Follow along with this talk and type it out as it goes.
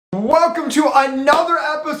Welcome to another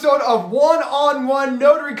episode of One-on-One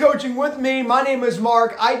Notary Coaching with me. My name is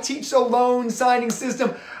Mark. I teach the loan signing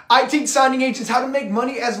system. I teach signing agents how to make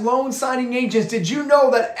money as loan signing agents. Did you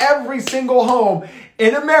know that every single home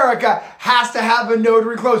in America has to have a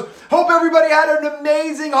notary close? Hope everybody had an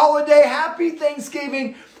amazing holiday. Happy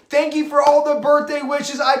Thanksgiving. Thank you for all the birthday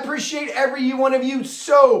wishes. I appreciate every one of you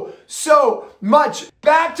so much.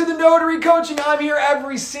 Back to the notary coaching. I'm here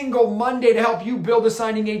every single Monday to help you build a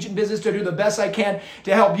signing agent business, to do the best I can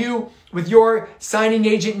to help you with your signing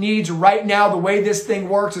agent needs. Right now, the way this thing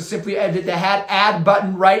works is simply edit the add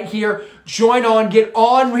button right here. Join on, get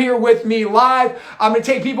on here with me live. I'm going to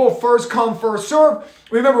take people first come, first serve.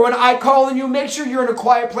 Remember, when I call on you, make sure you're in a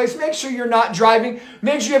quiet place. Make sure you're not driving.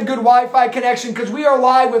 Make sure you have good Wi-Fi connection because we are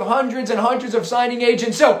live with hundreds and hundreds of signing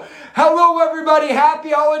agents. So, hello, everybody.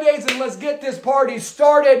 Happy holidays, and let's get this party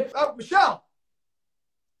started. Oh, Michelle.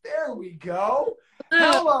 There we go.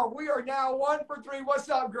 Hello. We are now 1 for 3. What's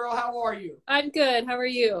up, girl? How are you? I'm good. How are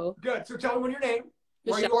you? Good. So tell me your name,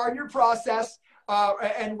 Michelle. where you are in your process,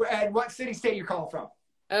 and what city, state you're calling from.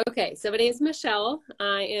 Okay, so my name is Michelle.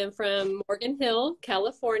 I am from Morgan Hill,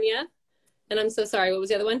 California. And I'm so sorry, what was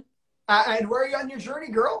the other one? And where are you on your journey,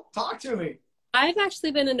 girl? Talk to me. I've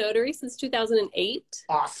actually been a notary since 2008.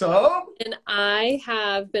 Awesome. And I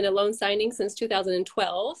have been a loan signing since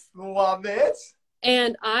 2012. Love it.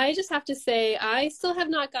 And I just have to say, I still have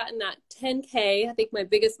not gotten that 10K. I think my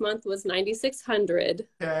biggest month was 9,600.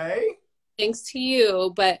 Okay. Thanks to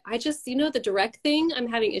you. But I just, the direct thing I'm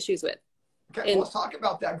having issues with. Okay, let's talk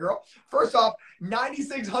about that, girl. First off,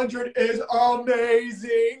 9,600 is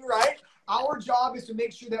amazing, right? Our job is to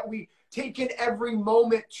make sure that we take in every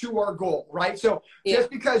moment to our goal, right? So just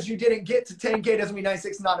because you didn't get to 10K doesn't mean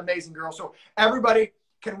 96 is not amazing, girl. So everybody,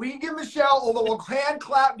 can we give Michelle a little hand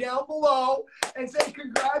clap down below and say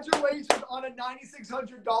congratulations on a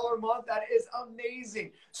 $9,600 month? That is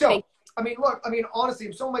amazing. So, look,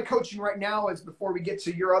 honestly, some of my coaching right now is, before we get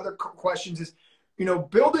to your other questions, is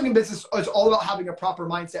building a business is all about having a proper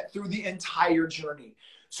mindset through the entire journey.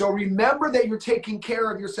 So remember that you're taking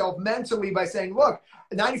care of yourself mentally by saying, look,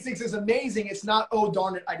 96 is amazing. It's not, oh,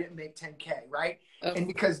 darn it, I didn't make 10K, right? Oh. And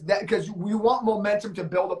because we want momentum to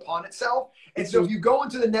build upon itself. And so if you go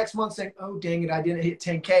into the next month saying, oh, dang it, I didn't hit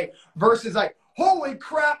 10K, versus like, holy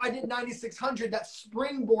crap, I did 9,600, that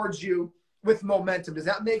springboards you with momentum. Does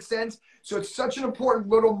that make sense? So it's such an important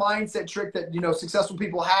little mindset trick that, successful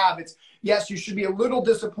people have. It's, yes, you should be a little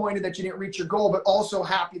disappointed that you didn't reach your goal, but also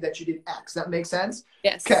happy that you did X. That makes sense?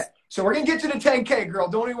 Yes. Okay. So we're going to get to the 10K, girl.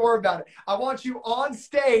 Don't even worry about it. I want you on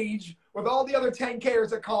stage with all the other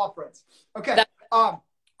 10Kers at conference. Okay.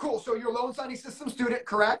 Cool. So you're a loan signing system student,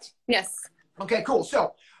 correct? Yes. Okay, cool.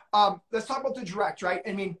 So let's talk about the direct, right?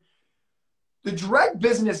 The direct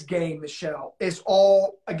business game, Michelle, is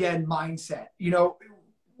all, again, mindset.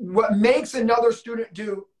 What makes another student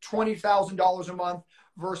do $20,000 a month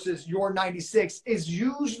versus your 96 is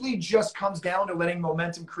usually just comes down to letting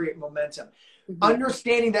momentum create momentum. Mm-hmm.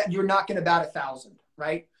 Understanding that you're not going to bat 1,000,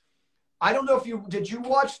 right? I don't know if did you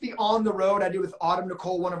watch the On the Road I did with Autumn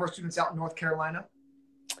Nicole, one of our students out in North Carolina?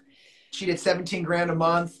 She did 17 grand a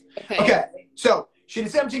month. Okay. So she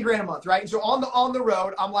did 17 grand a month, right? And so on the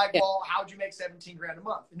road, I'm like, well, how'd you make 17 grand a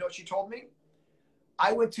month? You know what she told me?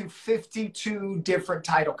 I went to 52 different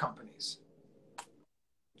title companies.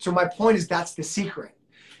 So my point is, that's the secret.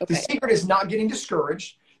 Okay. The secret is not getting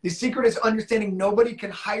discouraged. The secret is understanding nobody can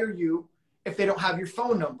hire you if they don't have your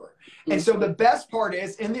phone number. Mm-hmm. And so the best part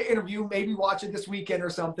is, in the interview, maybe watch it this weekend or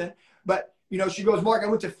something, but she goes, Mark, I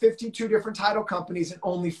went to 52 different title companies and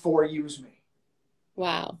only 4 use me.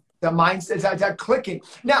 Wow. The mindset is that clicking.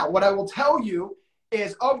 Now, what I will tell you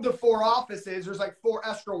is, of the 4 offices, there's like 4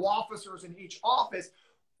 escrow officers in each office.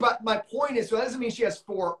 But my point is, so that doesn't mean she has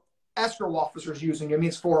 4 escrow officers using her. It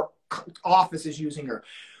means 4 offices using her.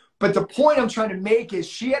 But the point I'm trying to make is,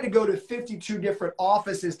 she had to go to 52 different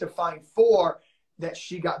offices to find 4 that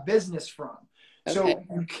she got business from. Okay.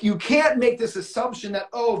 So you can't make this assumption that,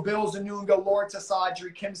 oh, Bill Zanunga, Lawrence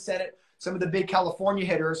Assadri, Kim Sennett, some of the big California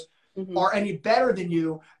hitters are any better than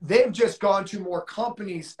you. They've just gone to more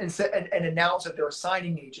companies and announced that they're a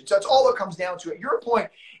signing agent. So that's all it comes down to. At your point,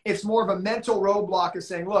 it's more of a mental roadblock of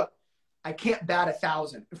saying, look, I can't bat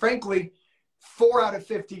 1,000. Frankly, 4 out of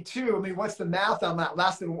 52. What's the math on that?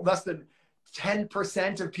 Less than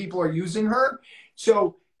 10% of people are using her.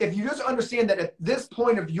 So if you just understand that at this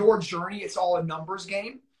point of your journey, it's all a numbers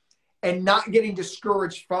game, and not getting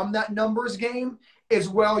discouraged from that numbers game as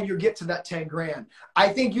well, you get to that 10 grand. I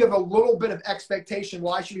think you have a little bit of expectation.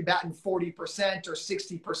 Well, I should be batting 40% or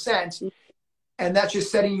 60%. And that's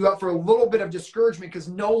just setting you up for a little bit of discouragement because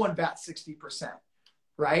no one bats 60%.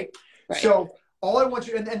 right? Right. So all I want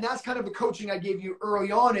you, and that's kind of the coaching I gave you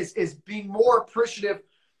early on, is being more appreciative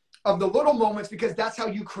of the little moments, because that's how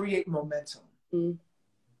you create momentum. Mm.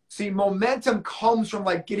 See, momentum comes from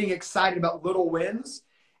like getting excited about little wins,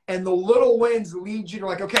 and the little wins lead you to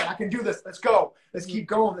like, okay, I can do this. Let's go. Let's keep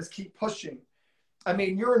going. Let's keep pushing. I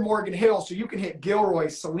mean, you're in Morgan Hill, so you can hit Gilroy,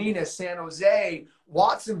 Salinas, San Jose,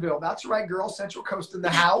 Watsonville. That's right, girl. Central Coast in the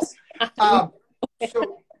house.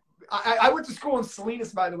 So I went to school in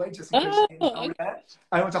Salinas, by the way, just in case you didn't know that.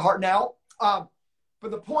 I went to Hartnell.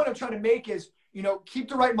 But the point I'm trying to make is, you know, keep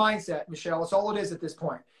the right mindset, Michelle. That's all it is at this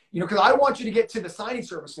point. You know, because I want you to get to the signing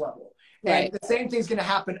service level. And the same thing's going to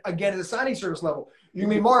happen again at the signing service level. You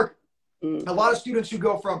mean, Mark, a lot of students who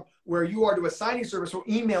go from where you are to a signing service will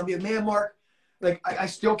email me, man, Mark, like, I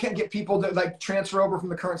still can't get people to like transfer over from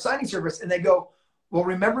the current signing service. And they go, well,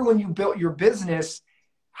 remember when you built your business,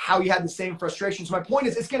 how you had the same frustrations. My point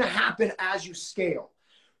is, it's going to happen as you scale.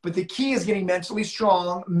 But the key is getting mentally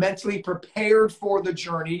strong, mentally prepared for the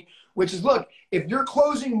journey, which is, look, if you're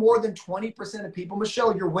closing more than 20% of people,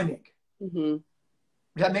 Michelle, you're winning. Mm-hmm.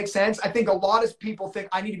 Does that make sense? I think a lot of people think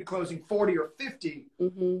I need to be closing 40 or 50.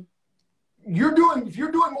 Mm-hmm. If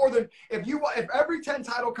you're doing more than, if every 10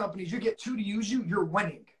 title companies, you get 2 to use you, you're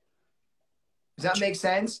winning. Does that make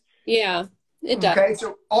sense? Yeah, it does. Okay,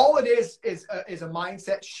 so all it is a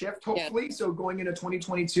mindset shift, hopefully. Yeah. So going into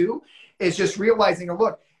 2022 is just realizing,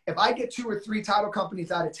 look, if I get 2 or 3 title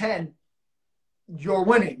companies out of 10, you're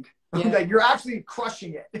winning. Yeah. Like, you're actually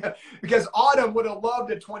crushing it. Because Autumn would have loved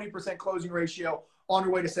a 20% closing ratio on her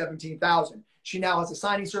way to 17,000. She now has a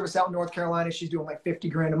signing service out in North Carolina. She's doing like 50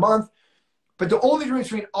 grand a month. But the only difference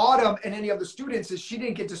between Autumn and any other students is she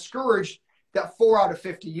didn't get discouraged that 4 out of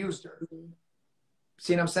 50 used her. Mm-hmm.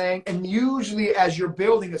 See what I'm saying? And usually as you're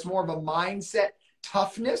building, it's more of a mindset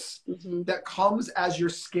toughness that comes as you're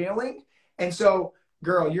scaling. And so,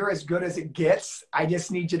 girl, you're as good as it gets. I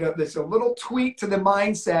just need you to, there's a little tweak to the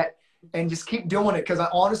mindset and just keep doing it. Because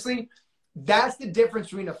honestly, that's the difference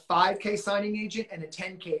between a 5K signing agent and a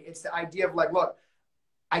 10K. It's the idea of like, look,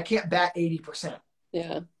 I can't bat 80%.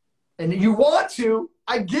 Yeah. And you want to,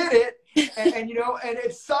 I get it. And you know, and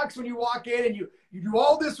it sucks when you walk in and you do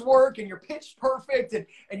all this work and you're pitched perfect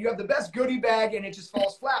and you have the best goodie bag and it just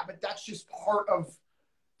falls flat. But that's just part of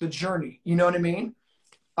the journey. You know what I mean?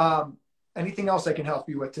 Anything else I can help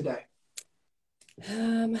you with today?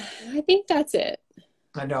 I think that's it.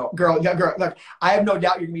 I know, girl, look, I have no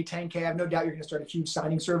doubt you're gonna be 10K. I have no doubt you're gonna start a huge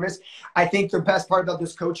signing service. I think the best part about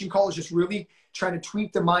this coaching call is just really trying to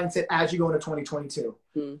tweak the mindset as you go into 2022,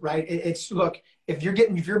 right? It's look, if you're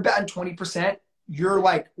batting 20%, you're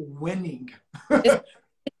like winning. It's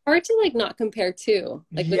hard to like not compare too.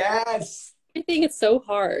 Like, yes. I think it's so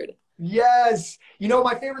hard. Yes. You know,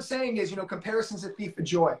 my favorite saying is, you know, comparison's a thief of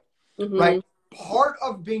joy, right? Part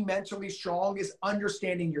of being mentally strong is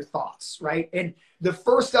understanding your thoughts, right? And the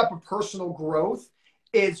first step of personal growth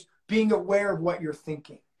is being aware of what you're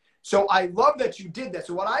thinking. So I love that you did that.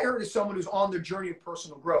 So what I heard is someone who's on their journey of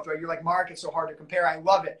personal growth, right? You're like, Mark, it's so hard to compare. I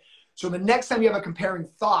love it. So the next time you have a comparing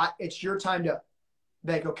thought, it's your time to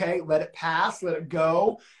like, okay, let it pass, let it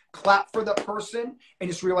go, clap for the person, and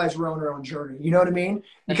just realize we're on our own journey. You know what I mean?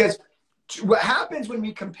 Because what happens when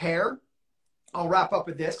we compare, I'll wrap up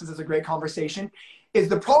with this because it's a great conversation, is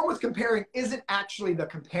the problem with comparing isn't actually the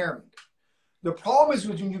comparing. The problem is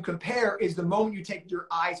when you compare is the moment you take your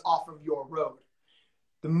eyes off of your road.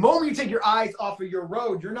 The moment you take your eyes off of your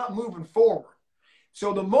road, you're not moving forward.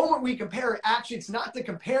 So the moment we compare, actually, it's not the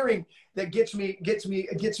comparing that gets me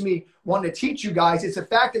wanting to teach you guys. It's the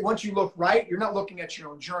fact that once you look right, you're not looking at your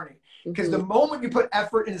own journey. Because the moment you put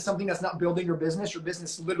effort into something that's not building your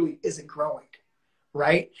business literally isn't growing.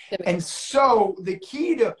 Right. And so the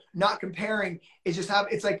key to not comparing is just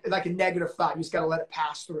it's like a negative thought. You just got to let it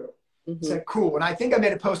pass through. It's like, cool. And I think I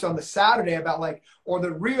made a post on the Saturday about or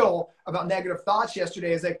the reel about negative thoughts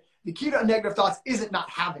yesterday is like, the key to negative thoughts isn't not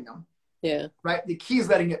having them. Yeah. Right. The key is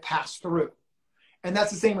letting it pass through. And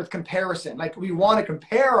that's the same with comparison. Like, we want to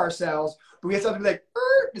compare ourselves, but we have something like,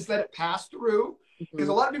 just let it pass through. Because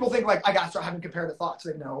a lot of people think like, I got to start having comparative thoughts.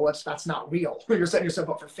 Like, no, that's not real. You're setting yourself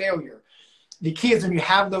up for failure. The key is when you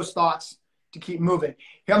have those thoughts to keep moving.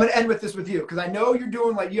 Here, I'm going to end with this with you because I know you're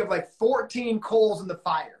doing you have 14 coals in the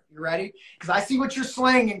fire. You ready? Because I see what you're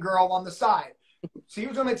slanging, girl, on the side. So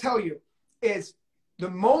here's what I'm going to tell you is the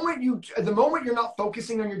moment you're not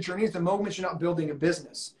focusing on your journey is the moment you're not building a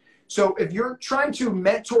business. So if you're trying to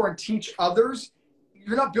mentor and teach others,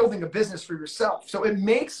 you're not building a business for yourself. So it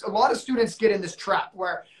makes a lot of students get in this trap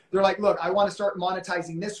where they're like, look, I want to start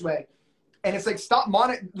monetizing this way. And it's like,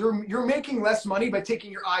 you're making less money by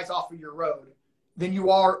taking your eyes off of your road than you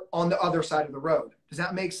are on the other side of the road. Does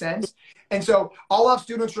that make sense? And so I'll have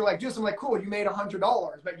students who are like, just, I'm like, cool, you made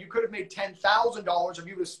 $100, but you could have made $10,000 if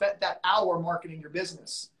you would have spent that hour marketing your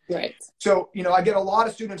business. Right. So, you know, I get a lot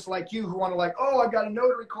of students like you who want to like, oh, I got a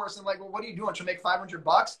notary course. And like, well, what are you doing? To make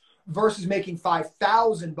 $500 versus making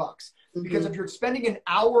 $5,000. Because if you're spending an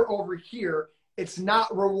hour over here, it's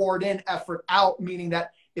not reward in, effort out, meaning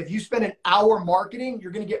that if you spend an hour marketing,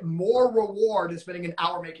 you're going to get more reward than spending an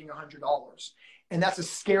hour making $100. And that's a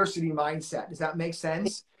scarcity mindset. Does that make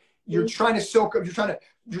sense? You're trying to soak up, you're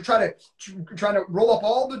trying to roll up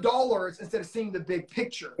all the dollars instead of seeing the big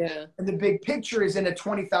picture. Yeah. And the big picture is in a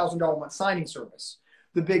 $20,000 a month signing service.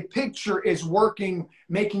 The big picture is working,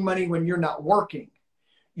 making money when you're not working.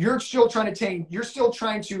 You're still trying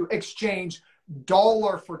to exchange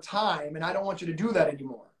dollar for time. And I don't want you to do that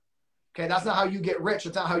anymore. Okay. That's not how you get rich.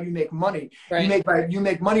 That's not how you make money. Right. You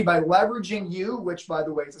make money by leveraging you, which by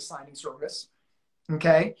the way is a signing service.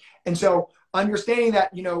 Okay. And so understanding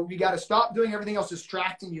that, you know, you got to stop doing everything else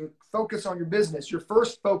distracting you. Focus on your business. Your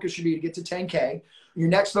first focus should be to get to 10K. Your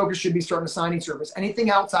next focus should be starting a signing service. Anything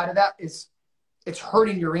outside of that it's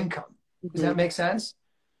hurting your income. Does that make sense?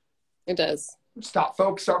 It does. Start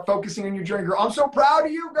focusing on your journey, girl. I'm so proud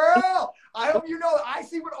of you, girl. I hope you know that I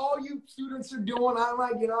see what all you students are doing. I'm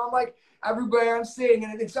like everywhere I'm seeing.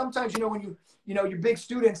 And sometimes, you know, when your big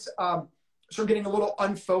students start getting a little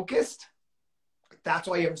unfocused, that's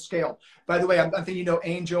why you have to scale. By the way, I'm thinking, you know,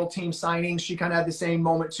 Angel team signing, she kind of had the same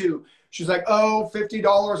moment too. She's like, oh, $50,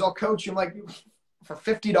 I'll coach you. I'm like, for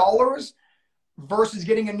 $50 versus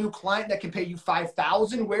getting a new client that can pay you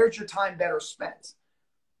 $5,000, where's your time better spent?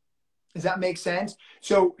 Does that make sense?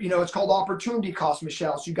 So, you know, it's called opportunity cost,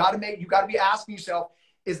 Michelle. So you got to be asking yourself,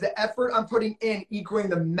 is the effort I'm putting in equaling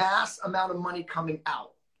the mass amount of money coming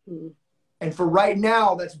out? And for right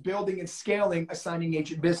now, that's building and scaling a signing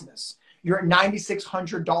agent business. You're at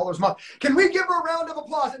 $9,600 a month. Can we give her a round of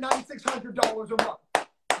applause at $9,600 a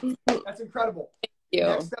month? That's incredible. Thank you.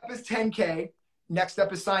 Next up is 10K. Next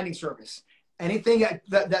up is signing service. Anything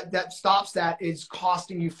that stops that is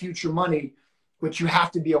costing you future money, which you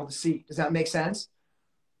have to be able to see. Does that make sense?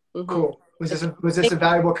 Cool. Was this a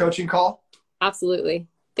valuable coaching call? Absolutely.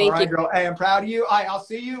 Thank you. All right, girl. Hey, I'm proud of you. I'll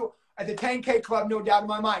see you at the 10K club, no doubt in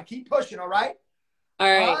my mind. Keep pushing, all right? All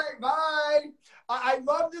right. All right, bye. I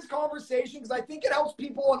love this conversation because I think it helps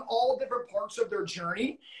people in all different parts of their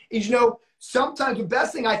journey. Is, you know, sometimes the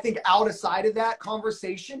best thing I think outside of that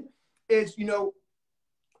conversation is, you know,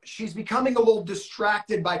 she's becoming a little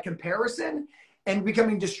distracted by comparison and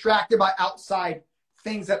becoming distracted by outside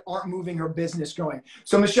things that aren't moving her business going.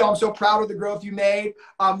 So Michelle, I'm so proud of the growth you made.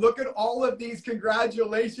 Look at all of these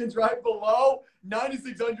congratulations right below.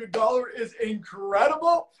 $9,600 is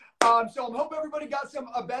incredible. So I hope everybody got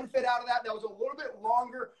a benefit out of that. That was a little bit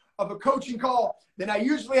longer of a coaching call than I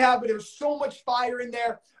usually have, but there's so much fire in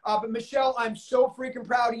there. But Michelle, I'm so freaking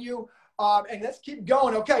proud of you. And let's keep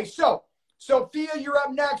going. Okay, so Sophia, you're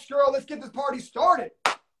up next, girl. Let's get this party started.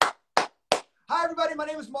 Hi, everybody. My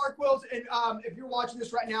name is Mark Wills, and if you're watching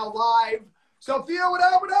this right now live, Sophia, what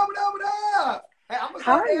up, what up, what up, what up? Hey, I'm gonna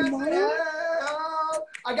start dancing. Hey,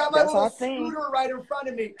 I got my little scooter right in front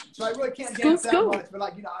of me, so I really can't dance that much. But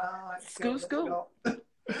like, you know, Scoot.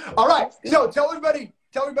 All right. So tell everybody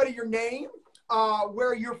your name,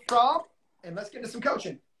 where you're from, and let's get into some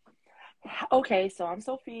coaching. Okay, so I'm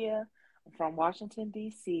Sophia. I'm from Washington,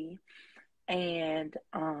 D.C. And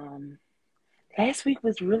last week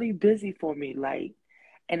was really busy for me,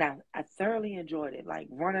 and I thoroughly enjoyed it, like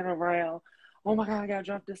running around. Oh my God, I gotta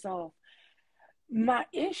drop this off. My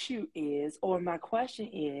issue is, or my question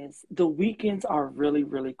is, the weekends are really,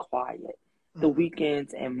 really quiet. The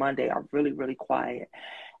weekends and Monday are really, really quiet.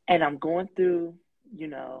 And I'm going through, you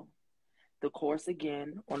know, the course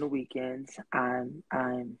again on the weekends. I'm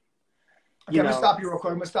I'm gonna stop you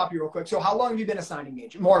real quick. So how long have you been a signing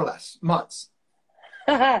agent? More or less, months.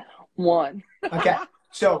 1. Okay.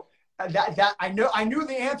 So that I knew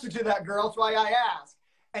the answer to that, girl. That's why I asked.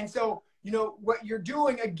 And so, you know, what you're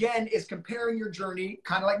doing again is comparing your journey,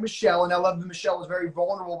 kind of like Michelle. And I love that Michelle was very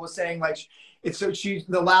vulnerable with saying, like, she's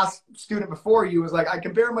the last student before you was like, I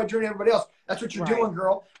compare my journey to everybody else. That's what you're doing,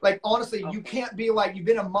 girl. Like, honestly, you can't be like, you've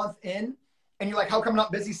been a month in and you're like, how come I'm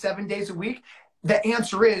not busy 7 days a week? The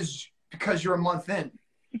answer is because you're a month in.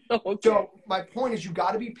 Okay. So my point is, you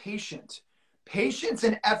got to be patient. Patience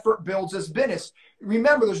and effort builds this business.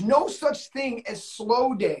 Remember, there's no such thing as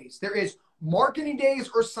slow days. There is marketing days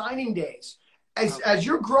or signing days. As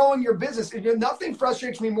you're growing your business, and nothing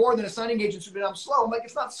frustrates me more than a signing agent who's been, I'm slow. I'm like,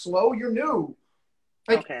 it's not slow. You're new.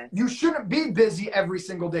 Like, you shouldn't be busy every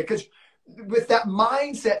single day, because with that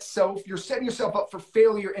mindset, so you're setting yourself up for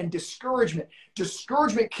failure and discouragement.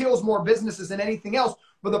 Discouragement kills more businesses than anything else.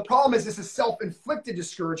 But the problem is this is self-inflicted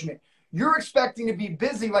discouragement. You're expecting to be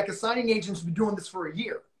busy like a signing agent's been doing this for a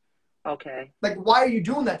year. Okay. Like, why are you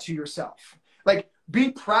doing that to yourself? Like,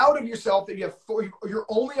 be proud of yourself that you're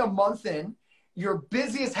only a month in. You're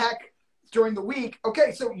busy as heck during the week.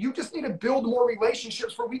 Okay, so you just need to build more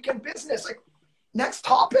relationships for weekend business. Like, next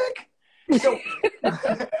topic. So,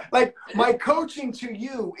 like, my coaching to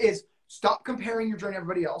you is stop comparing your journey to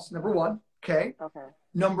everybody else. Number one, okay? Okay.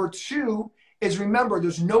 Number two is remember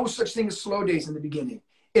there's no such thing as slow days in the beginning.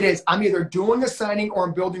 It is I'm either doing a signing or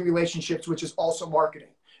I'm building relationships, which is also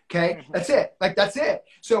marketing. Okay, that's it. Like, that's it.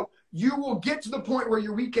 So you will get to the point where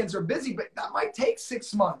your weekends are busy, but that might take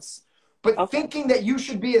 6 months. But thinking that you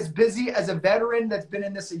should be as busy as a veteran that's been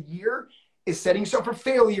in this a year is setting yourself for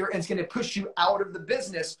failure, and it's going to push you out of the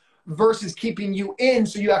business versus keeping you in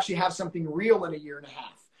so you actually have something real in a year and a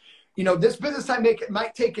half. You know, this business time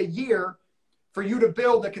might take a year for you to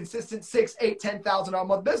build a consistent $6,000, $8,000, $10,000 a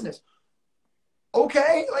month business.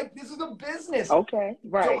 Okay, like, this is a business. Okay,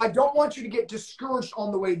 right. So I don't want you to get discouraged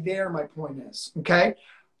on the way there, my point is, okay?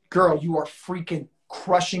 Girl, you are freaking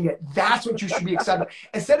crushing it. That's what you should be excited about.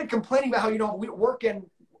 Instead of complaining about how you don't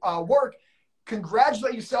work,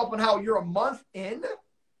 congratulate yourself on how you're a month in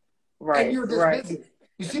and you're this busy.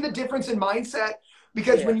 You see the difference in mindset?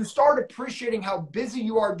 Because when you start appreciating how busy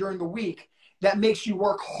you are during the week, that makes you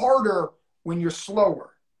work harder when you're slower.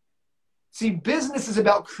 See, business is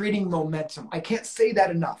about creating momentum. I can't say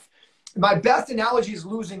that enough. My best analogy is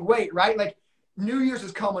losing weight, right? Like, New Year's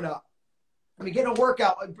is coming up. We get a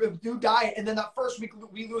workout, a new diet, and then that first week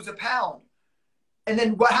we lose a pound. And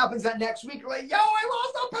then what happens that next week? You're like, yo, I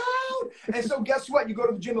lost a pound. And so guess what? You go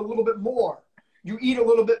to the gym a little bit more. You eat a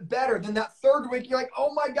little bit better. Then that third week, you're like,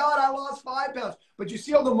 oh my God, I lost 5 pounds. But you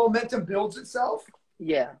see how the momentum builds itself?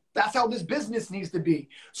 Yeah. That's how this business needs to be.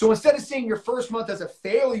 So instead of seeing your first month as a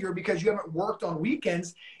failure because you haven't worked on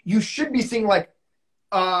weekends, you should be seeing like,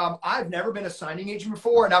 I've never been a signing agent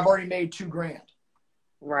before and I've already made $2,000.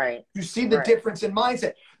 Right. You see the difference in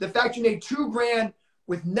mindset. The fact you made $2,000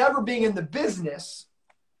 with never being in the business,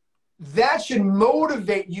 that should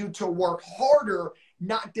motivate you to work harder,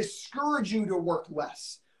 not discourage you to work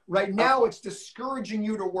less. Right now, it's discouraging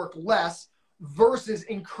you to work less versus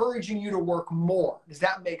encouraging you to work more. Does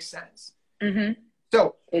that make sense? Mm-hmm.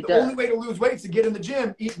 So the only way to lose weight is to get in the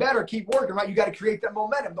gym, eat better, keep working, right? You got to create that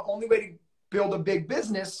momentum. The only way to build a big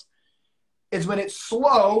business is when it's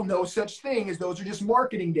slow. No such thing as those are just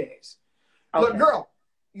marketing days. Look, girl,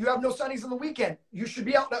 you have no signings on the weekend. You should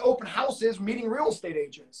be out at open houses meeting real estate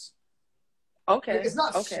agents. Okay. It's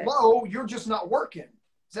not slow. You're just not working.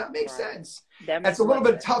 Does that make sense? That's a little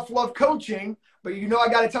bit of tough love coaching, but you know I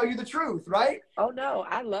got to tell you the truth, right? Oh, no.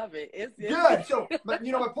 I love it. It's good. So, but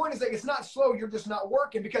you know, my point is like, it's not slow. You're just not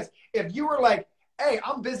working. Because if you were like, hey,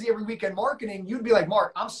 I'm busy every weekend marketing, you'd be like,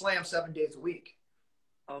 Mark, I'm slammed 7 days a week.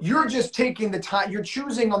 You're just taking the time. You're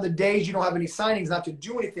choosing on the days you don't have any signings not to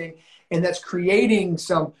do anything. And that's creating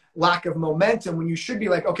some lack of momentum when you should be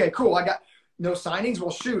like, okay, cool. I got no signings. Well,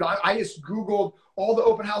 shoot, I just Googled all the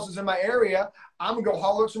open houses in my area. I'm going to go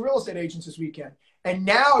holler at some real estate agents this weekend. And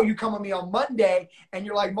now you come with me on Monday and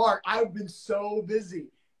you're like, Mark, I've been so busy.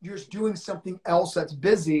 You're just doing something else that's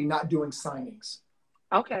busy, not doing signings.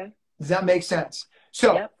 Okay. Does that make sense?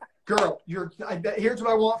 So, girl, here's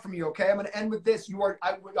what I want from you, okay? I'm going to end with this.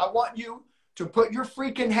 I want you to put your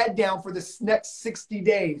freaking head down for this next 60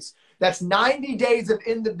 days. That's 90 days of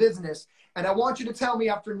in the business. And I want you to tell me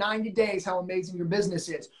after 90 days how amazing your business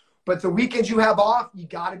is. But the weekends you have off, you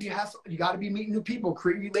got to be you got to be meeting new people,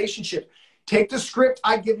 create relationships. Take the script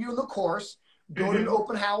I give you in the course, go to an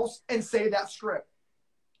open house, and say that script.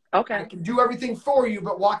 Okay. I can do everything for you,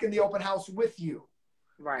 but walk in the open house with you.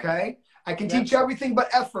 Right. Okay? I can teach everything but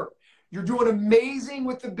effort. You're doing amazing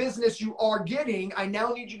with the business you are getting. I now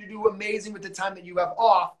need you to do amazing with the time that you have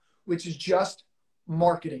off, which is just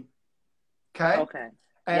marketing. Okay? Okay.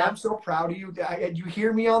 And I'm so proud of you. You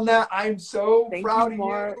hear me on that? I'm so proud of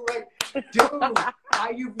you. Like, dude,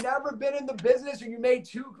 you've never been in the business and you made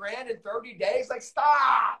 $2,000 in 30 days. Like,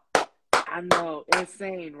 stop. I know.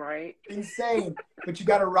 Insane, right? Insane. But you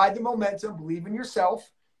got to ride the momentum, believe in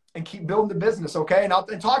yourself, and keep building the business, okay?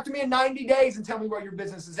 And talk to me in 90 days and tell me where your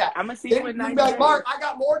business is at. I'm going to see you in 90 days. Mark, I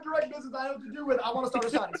got more direct business I know what to do with. I want to start a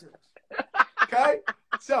signing service. Okay?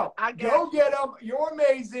 So go get them. You're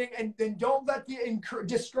amazing. And then don't let the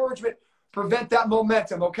discouragement prevent that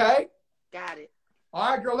momentum, okay? Got it. All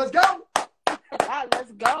right, girl, let's go.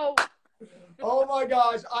 Let's go. Oh, my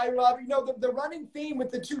gosh. I love it. You know, the running theme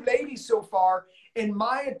with the two ladies so far, in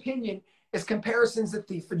my opinion, is comparison's the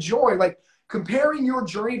thief of joy. Like comparing your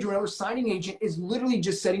journey to another signing agent is literally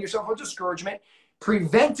just setting yourself up for discouragement,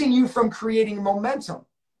 preventing you from creating momentum.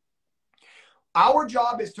 Our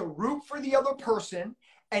job is to root for the other person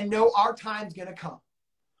and know our time's going to come,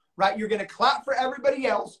 right? You're going to clap for everybody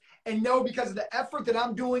else and know because of the effort that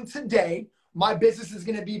I'm doing today, my business is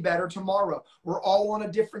going to be better tomorrow. We're all on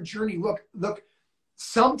a different journey. Look,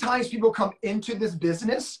 sometimes people come into this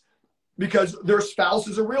business because their spouse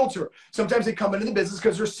is a realtor. Sometimes they come into the business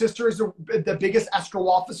because their sister is the biggest escrow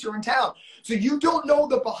officer in town. So you don't know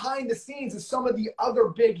the behind the scenes of some of the other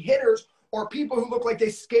big hitters or people who look like they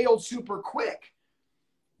scaled super quick.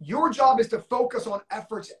 Your job is to focus on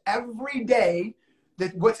efforts every day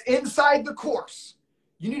that what's inside the course.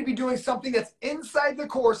 You need to be doing something that's inside the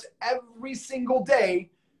course every single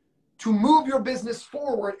day to move your business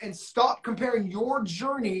forward and stop comparing your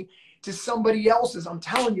journey to somebody else's. I'm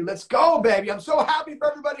telling you, let's go, baby. I'm so happy for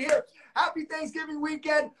everybody here. Happy Thanksgiving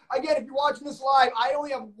weekend. Again, if you're watching this live, I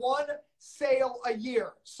only have one sale a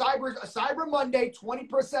year. Cyber Monday,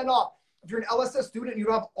 20% off. If you're an LSS student and you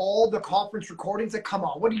don't have all the conference recordings, like, come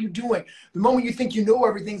on, what are you doing? The moment you think you know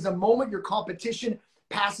everything is the moment your competition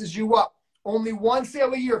passes you up. Only one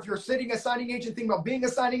sale a year. If you're sitting a signing agent, thinking about being a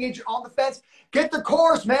signing agent on the fence, get the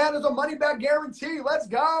course, man. There's a money back guarantee. Let's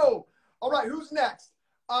go. All right, who's next?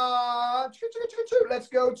 Let's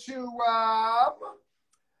go to,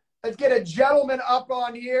 let's get a gentleman up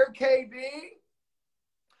on here, KB.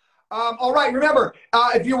 All right, remember,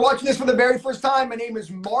 if you're watching this for the very first time, my name is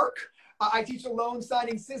Mark. I teach a loan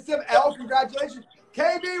signing system. L, congratulations.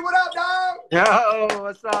 KB, what up, dog? Yo,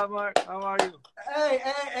 what's up, Mark? How are you?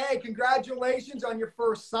 Hey, congratulations on your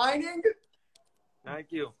first signing.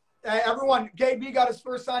 Thank you. Hey, everyone, KB got his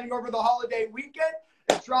first signing over the holiday weekend.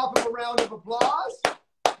 Let's drop him a round of applause.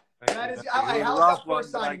 That is, hey, how's that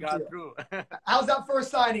first signing feel? How's that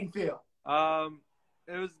first signing feel?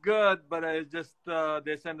 It was good, but it just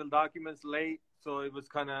they sent the documents late, so it was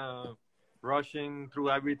kind of rushing through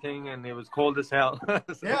everything, and it was cold as hell.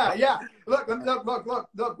 So. Yeah. Look.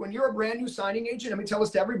 When you're a brand new signing agent, let me tell this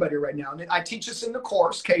to everybody right now. And I teach this in the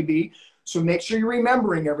course, KB. So make sure you're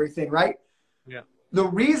remembering everything, right? Yeah. The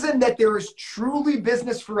reason that there is truly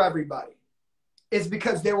business for everybody is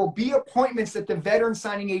because there will be appointments that the veteran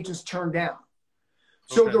signing agents turn down.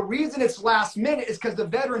 So the reason it's last minute is because the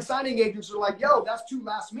veteran signing agents are like, yo, that's too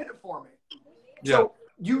last minute for me. Yeah. So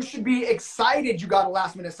you should be excited you got a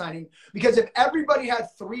last minute signing, because if everybody had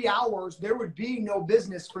 3 hours, there would be no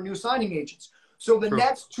business for new signing agents. So the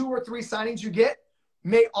next 2 or 3 signings you get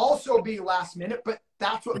may also be last minute, but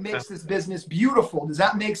that's what makes this business beautiful. Does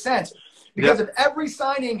that make sense? Because if every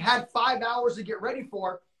signing had 5 hours to get ready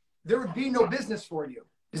for, there would be no business for you.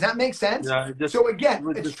 Does that make sense? Yeah, so again,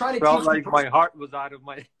 it's trying to felt teach like my heart was out of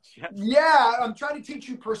my chest. Yeah, I'm trying to teach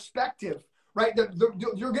you perspective, right?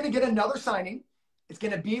 You're going to get another signing. It's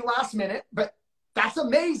going to be last minute, but that's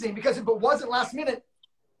amazing, because if it wasn't last minute,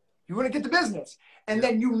 you wouldn't get the business. And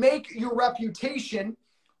then you make your reputation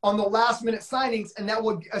on the last minute signings, and that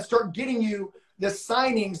will start getting you the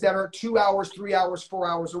signings that are 2 hours, 3 hours, 4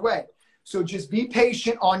 hours away. So just be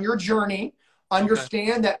patient on your journey.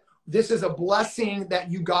 Understand that this is a blessing that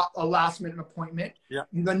you got a last minute appointment. Yeah.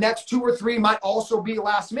 The next 2 or 3 might also be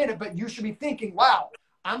last minute, but you should be thinking, wow,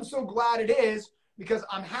 I'm so glad it is, because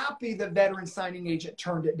I'm happy the veteran signing agent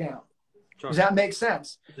turned it down. Does that make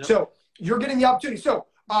sense? Yep. So you're getting the opportunity. So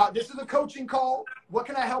this is a coaching call. What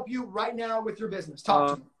can I help you right now with your business?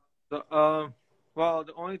 Talk to me. Well,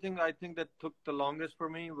 the only thing I think that took the longest for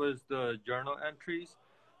me was the journal entries,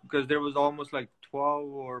 because there was almost like 12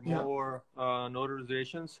 or more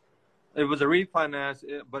notarizations. It was a refinance,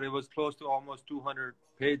 but it was close to almost 200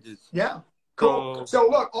 pages. Yeah, cool. So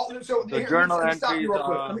look, the journal entries.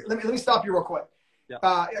 Let me stop you real quick. Yeah.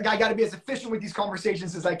 I got to be as efficient with these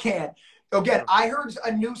conversations as I can. Again, I heard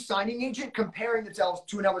a new signing agent comparing themselves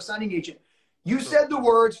to another signing agent. You said the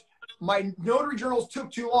words, my notary journals took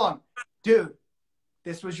too long. Dude,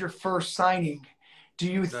 this was your first signing. Do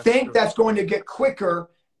you think that's going to get quicker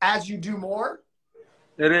as you do more?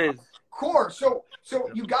 It is. Of course. So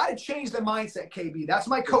you got to change the mindset, KB. That's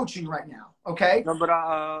my coaching right now. Okay. No, but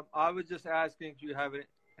I was just asking if you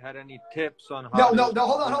had any tips on how. No.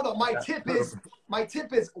 Hold on. My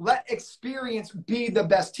tip is let experience be the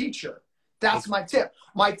best teacher. That's my tip.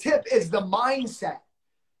 My tip is the mindset.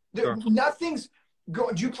 Nothing's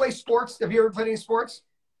going. Do you play sports? Have you ever played any sports?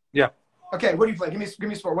 Yeah. Okay. What do you play? Give me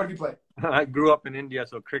a sport. What have you played? I grew up in India,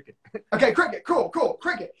 so cricket. Okay, cricket. Cool.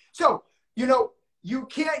 Cricket. So, you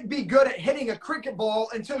can't be good at hitting a cricket ball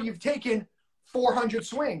until you've taken 400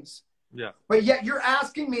 swings. Yeah. But yet you're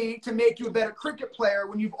asking me to make you a better cricket player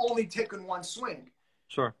when you've only taken one swing.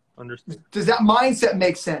 Sure. Understood. Does that mindset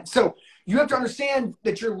make sense? So you have to understand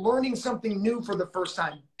that you're learning something new for the first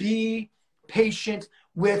time. Be patient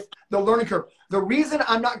with the learning curve. The reason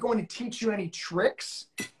I'm not going to teach you any tricks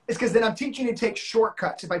is because then I'm teaching you to take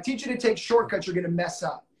shortcuts. If I teach you to take shortcuts, you're going to mess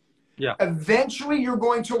up. Yeah. Eventually, you're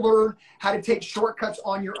going to learn how to take shortcuts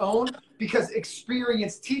on your own because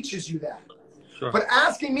experience teaches you that. Sure. But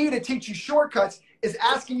asking me to teach you shortcuts is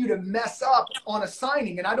asking you to mess up on a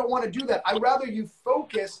signing, and I don't want to do that. I'd rather you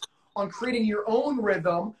focus on creating your own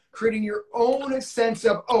rhythm, creating your own sense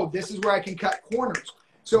of, oh, this is where I can cut corners.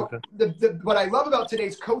 So what I love about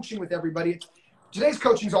today's coaching with everybody, today's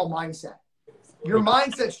coaching is all mindset. Your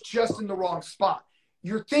mindset's just in the wrong spot.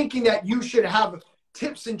 You're thinking that you should have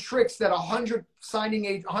tips and tricks that 100 signing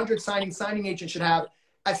agents should have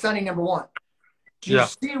at signing number one. Do you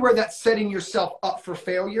see where that's setting yourself up for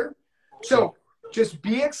failure? So just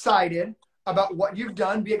be excited about what you've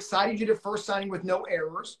done. Be excited you did first signing with no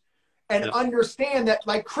errors. And understand that,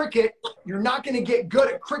 like cricket, you're not going to get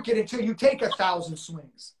good at cricket until you take 1,000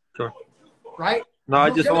 swings. Sure. Right? No, I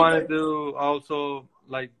just wanted to also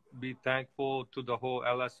be thankful to the whole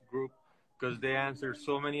LS group because they answered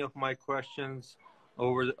so many of my questions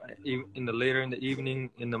later in the evening,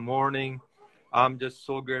 in the morning. I'm just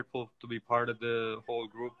so grateful to be part of the whole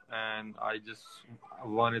group, and I just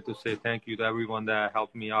wanted to say thank you to everyone that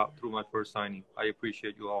helped me out through my first signing. I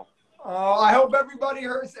appreciate you all. I hope everybody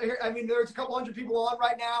heard. I mean, there's a couple hundred people on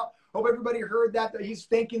right now. Hope everybody heard that he's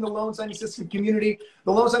thanking the loan signing system community.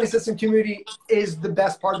 The loan signing system community is the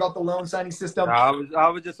best part about the loan signing system. I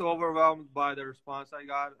was just overwhelmed by the response I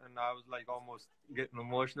got, and I was almost getting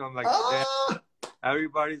emotional. I'm like,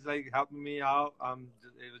 everybody's helping me out.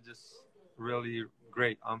 It was just really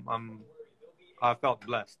great. I felt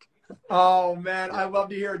blessed. Oh man, I love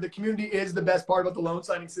to hear it. The community is the best part about the loan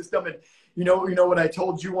signing system. And you know what I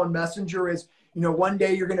told you on Messenger is, one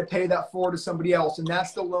day you're going to pay that forward to somebody else. And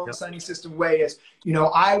that's the loan signing system way is,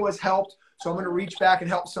 I was helped, so I'm going to reach back and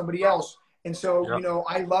help somebody else. And so,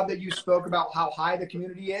 I love that you spoke about how high the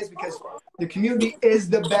community is because the community is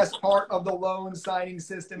the best part of the loan signing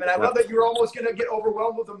system. And I love that you're almost going to get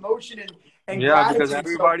overwhelmed with emotion and gratitude. Because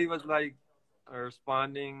everybody was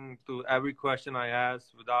responding to every question I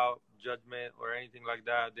asked without judgment or anything like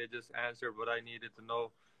that. They just answered what I needed to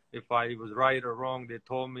know. If I was right or wrong, they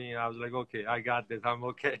told me, and I was like, okay, I got this. I'm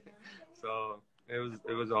okay. So it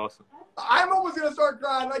was awesome. I'm almost going to start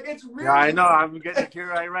crying. It's really. Yeah, I know. I'm getting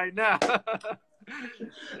teary right now.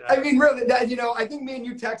 I mean, really, I think me and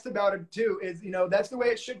you text about it too, is, that's the way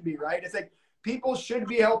it should be, right? It's people should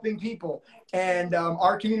be helping people. And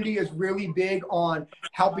our community is really big on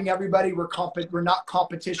helping everybody. We're not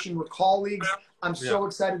competition, we're colleagues. I'm so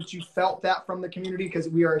excited that you felt that from the community because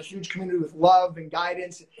we are a huge community with love and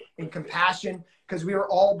guidance and compassion because we are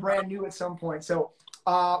all brand new at some point. So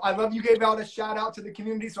I love you gave out a shout out to the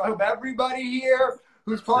community. So I hope everybody here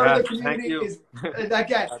who's part of the community is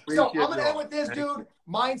again. So I'm going to end with this, dude.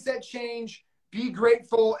 Mindset change. Be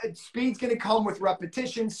grateful. Speed's going to come with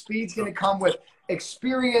repetition. Speed's going to come with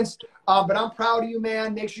experience. But I'm proud of you,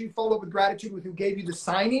 man. Make sure you follow up with gratitude with who gave you the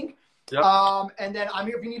signing. Yep. And then I'm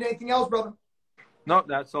here if you need anything else, brother. No,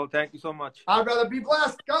 that's all. Thank you so much. I'd rather be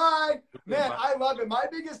blessed. Guy, man, I love it. My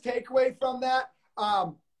biggest takeaway from that,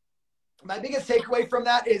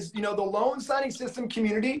 is, the loan signing system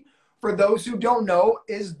community, for those who don't know,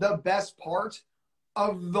 is the best part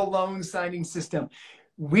of the loan signing system.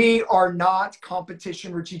 We are not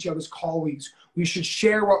competition with each other's colleagues. We should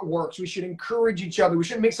share what works. We should encourage each other. We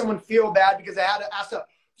shouldn't make someone feel bad because they had to ask a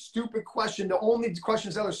stupid question. The only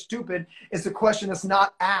questions that are stupid is the question that's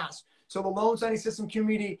not asked. So the loan signing system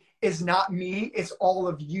community is not me, it's all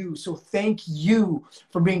of you. So thank you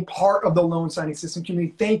for being part of the loan signing system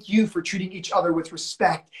community. Thank you for treating each other with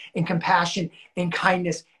respect and compassion and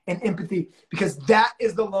kindness and empathy, because that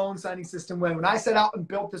is the loan signing system way. When I set out and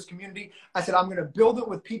built this community, I said, I'm going to build it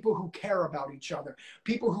with people who care about each other,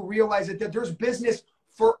 people who realize that there's business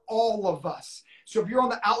for all of us. So if you're on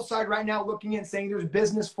the outside right now looking in saying there's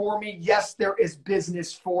business for me, yes, there is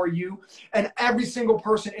business for you. And every single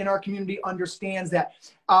person in our community understands that.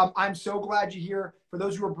 I'm so glad you're here. For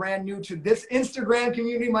those who are brand new to this Instagram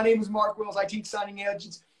community, my name is Mark Wills. I teach signing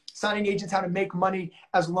agents how to make money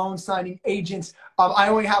as loan signing agents. I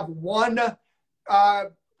only have one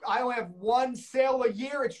sale a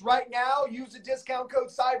year. It's right now. Use the discount code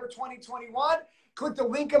CYBER2021. Click the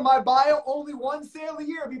link in my bio. Only one sale a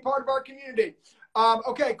year. Be part of our community.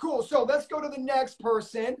 Okay, cool. So let's go to the next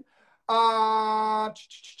person.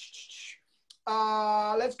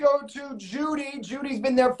 Let's go to Judy. Judy's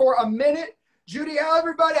been there for a minute. Judy,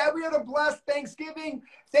 everybody, we had a blessed Thanksgiving.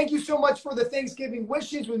 Thank you so much for the Thanksgiving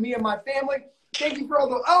wishes with me and my family. Thank you for all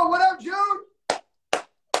the, oh, what up, Jude? Hi,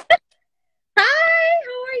 how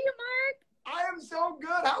are you, Mark? I am so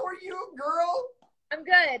good. How are you, girl? I'm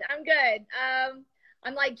good. I'm good.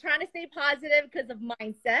 I'm like trying to stay positive because of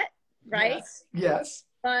mindset, right? Yes. Yes.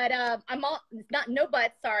 But I'm all not no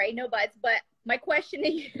buts. Sorry, no buts. But my question to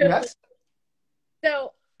you. Yes.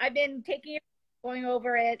 So I've been going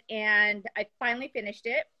over it, and I finally finished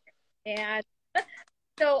it. And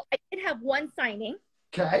so I did have one signing.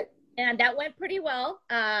 Okay. And that went pretty well.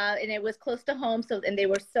 And it was close to home. And they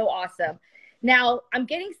were so awesome. Now I'm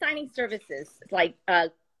getting signing services like,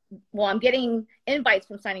 I'm getting invites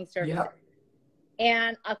from signing services. Yeah.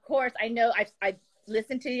 And of course, I know I've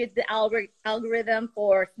listened to the algorithm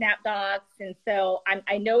for SnapDocs. And so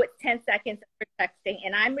I know it's 10 seconds for texting,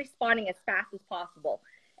 and I'm responding as fast as possible.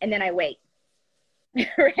 And then I wait.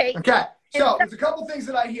 Right? Okay. So there's a couple things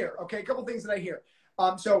that I hear. Okay. A couple things that I hear.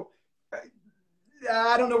 I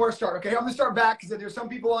don't know where to start. Okay. I'm going to start back because there's some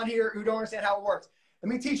people on here who don't understand how it works.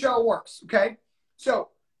 Let me teach you how it works. Okay. So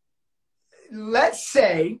let's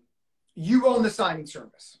say you own the signing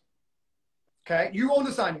service. Okay. You own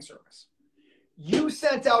the signing service. You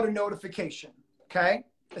sent out a notification. Okay.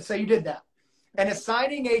 Let's say you did that. And a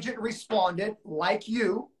signing agent responded like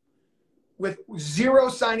you with 0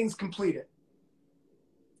 signings completed.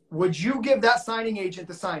 Would you give that signing agent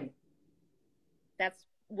the signing?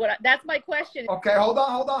 That's my question. Okay, hold on.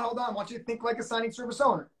 I want you to think like a signing service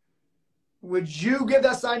owner. Would you give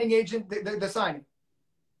that signing agent the signing?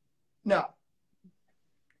 No.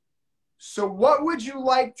 So what would you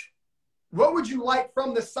like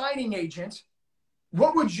from the signing agent?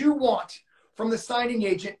 What would you want from the signing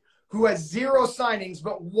agent who has 0 signings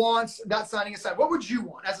but wants that signing assigned? What would you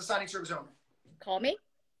want as a signing service owner? Call me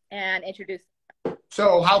and introduce.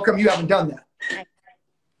 So how come you haven't done that?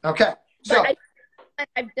 Okay. So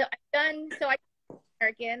I've done so. I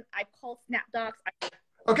American. I called SnapDocs.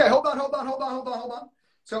 Okay, hold on.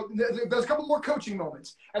 So there's a couple more coaching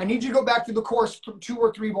moments. Okay. I need you to go back through the course 2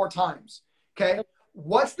 or 3 more times. Okay.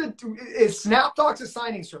 Is SnapDocs a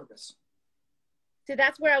signing service? So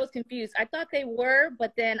that's where I was confused. I thought they were,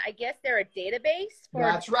 but then I guess they're a database.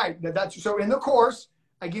 That's right. So in the course,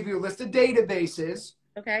 I give you a list of databases.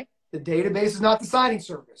 Okay. The database is not the signing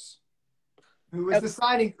service. Who is the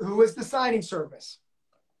signing service?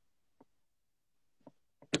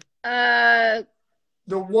 The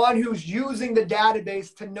one who's using the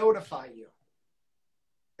database to notify you.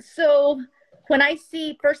 So when I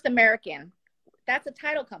see First American, that's a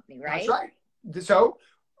title company, right? That's right. So,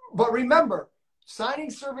 but remember, signing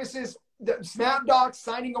services, the SnapDocs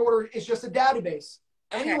signing order is just a database.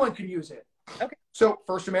 Anyone can use it. Okay. So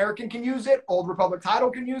First American can use it. Old Republic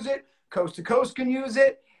Title can use it. Coast to Coast can use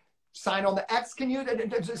it. Sign on the X can use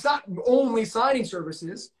it. It's not only signing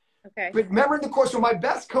services. Okay. But remember in the course, so my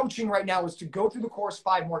best coaching right now is to go through the course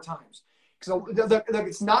 5 more times. Because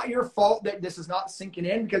it's not your fault that this is not sinking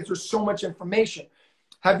in because there's so much information.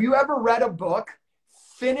 Have you ever read a book,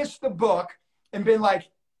 finished the book, and been like,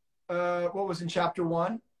 what was in chapter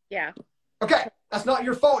 1? Yeah. Okay, that's not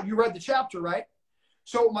your fault. You read the chapter, right?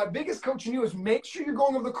 So my biggest coaching you is make sure you're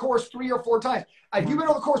going over the course 3 or 4 times. If you've been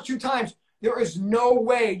over the course 2 times, there is no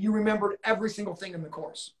way you remembered every single thing in the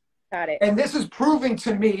course. Got it. And this is proving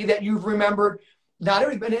to me that you've remembered not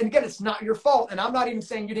everything. And again, it's not your fault. And I'm not even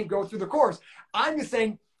saying you didn't go through the course. I'm just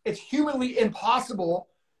saying it's humanly impossible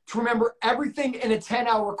to remember everything in a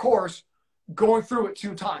 10-hour course going through it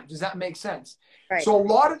 2 times. Does that make sense? Right. So a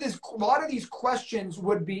lot of these questions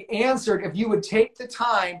would be answered if you would take the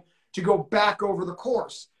time to go back over the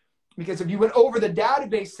course. Because if you went over the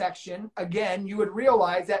database section, again, you would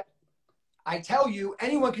realize that I tell you,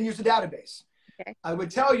 anyone can use the database. Okay. I would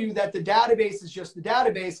tell you that the database is just the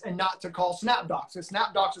database and not to call SnapDocs. So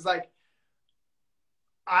SnapDocs is like,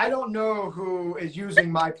 I don't know who is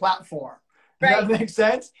using my platform. Does that make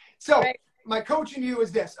sense? So my coaching you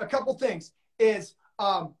is this. A couple things is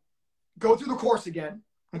go through the course again,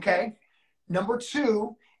 okay? Number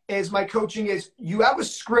 2 is my coaching is you have a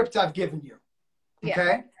script I've given you,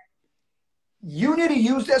 okay? Yeah. You need to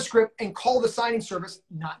use that script and call the signing service,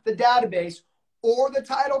 not the database or the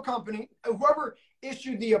title company. Whoever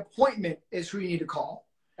issued the appointment is who you need to call.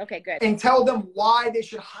 Okay, good. And tell them why they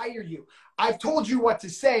should hire you. I've told you what to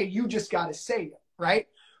say. You just got to say it, right?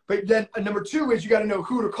 But then number 2 is you got to know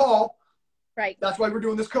who to call. Right. That's why we're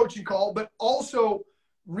doing this coaching call, but also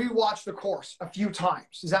rewatch the course a few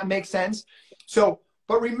times. Does that make sense? So,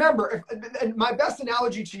 but remember, my best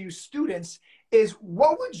analogy to you students is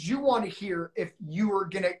what would you want to hear if you were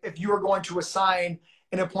going to assign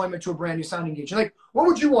an appointment to a brand new signing agent? Like, what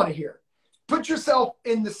would you want to hear? put yourself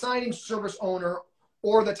in the signing service owner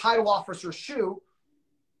or the title officer's shoe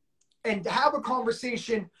and have a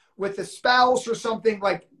conversation with a spouse or something,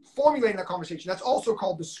 like formulating that conversation. That's also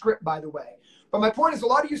called the script, by the way. But my point is, a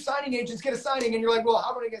lot of you signing agents get a signing and you're like, well,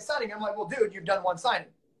 how do I get a signing? I'm like, well, dude, you've done one signing.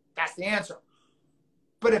 That's the answer.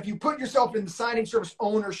 But if you put yourself in the signing service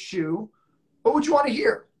owner's shoe, what would you want to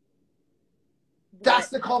hear? That's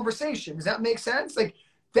the conversation. Does that make sense? Like,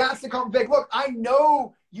 that's the conversation. Look, I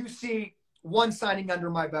know you see one signing under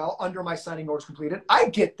my belt, under my signing orders completed. I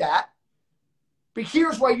get that. But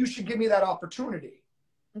here's why you should give me that opportunity.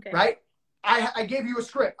 Okay. Right? I gave you a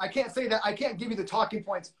script. I can't say that. I can't give you the talking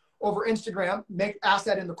points over Instagram. Ask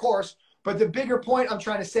that in the course. But the bigger point I'm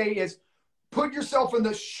trying to say is put yourself in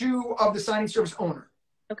the shoe of the signing service owner.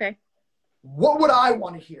 Okay. What would I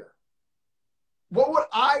want to hear? What would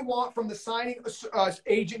I want from the signing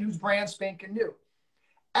agent who's brand spanking new?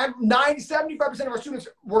 And 75% of our students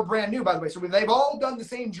were brand new, by the way. So they've all done the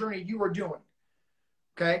same journey you were doing.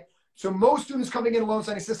 Okay. So most students coming in a loan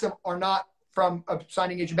signing system are not from a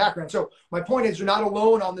signing agent background. So my point is, you're not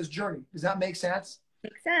alone on this journey. Does that make sense?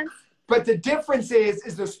 Makes sense. But the difference is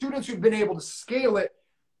the students who've been able to scale it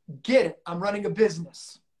get it. I'm running a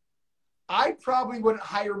business. I probably wouldn't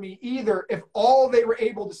hire me either if all they were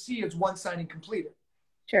able to see is one signing completed.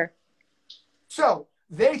 Sure. So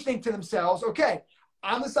they think to themselves, okay,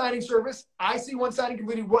 I'm the signing service. I see one signing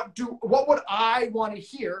completed. What would I want to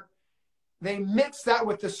hear? They mix that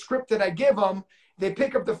with the script that I give them. They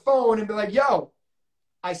pick up the phone and be like, yo,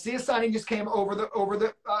 I see a signing just came over the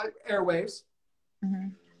airwaves. Mm-hmm.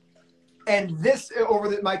 And this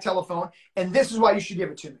over my telephone. And this is why you should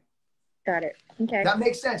give it to me. Got it. Okay. That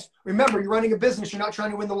makes sense. Remember, you're running a business. You're not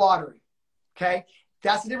trying to win the lottery. Okay.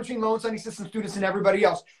 That's the difference between loan signing system students and everybody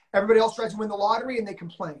else. Everybody else tries to win the lottery and they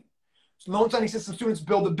complain. So loan signing system students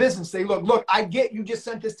build a business. They look, I get you just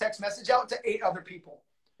sent this text message out to 8 other people.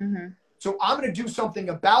 Mm-hmm. So I'm going to do something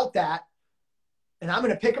about that. And I'm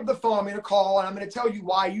going to pick up the phone. I'm going to call and I'm going to tell you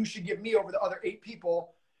why you should give me over the other 8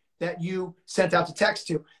 people that you sent out the text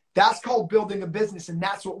to. That's called building a business. And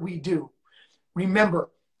that's what we do.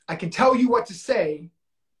 Remember, I can tell you what to say.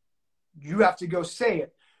 You have to go say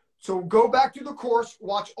it. So go back through the course,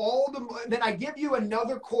 watch all the, then I give you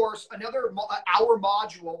another course, another hour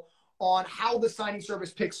module on how the signing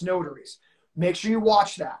service picks notaries. Make sure you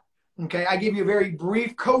watch that. Okay. I give you a very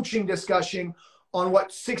brief coaching discussion on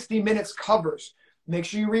what 60 minutes covers. Make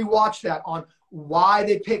sure you rewatch that on why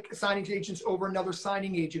they pick signing agents over another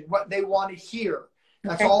signing agent, what they want to hear.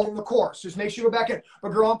 That's all in the course. Just make sure you go back in. But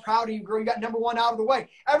girl, I'm proud of you, girl. You got number 1 out of the way.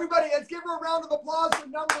 Everybody, let's give her a round of applause for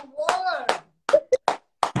number 1.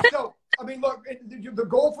 So, I mean, look, the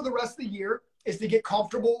goal for the rest of the year is to get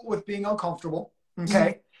comfortable with being uncomfortable. Okay.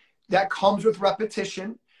 Mm-hmm. That comes with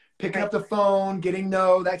repetition, picking up the phone, getting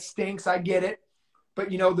no, that stinks. I get it.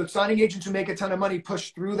 But you know, the signing agents who make a ton of money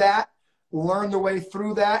push through that, learn the way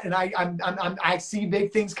through that. And I see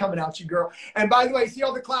big things coming out you, girl. And by the way, see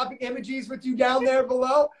all the clapping emojis with you down there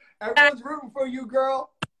below? Everyone's rooting for you,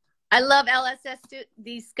 girl. I love LSS too.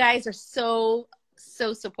 These guys are so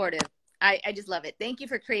supportive. I just love it. Thank you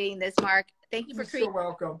for creating this, Mark. Thank you for creating. You're so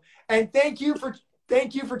welcome. And thank you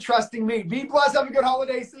for trusting me. Be blessed. Have a good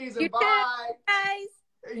holiday season. Bye. Guys.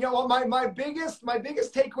 You know what, my biggest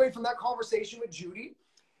takeaway from that conversation with Judy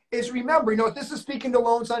is, remember, you know, this is speaking to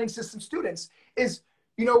loan signing system students, is,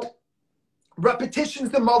 you know,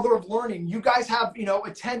 repetition's the mother of learning. You guys have, you know,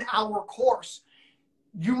 a 10-hour course.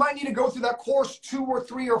 You might need to go through that course 2 or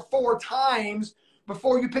 3 or 4 times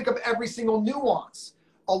before you pick up every single nuance.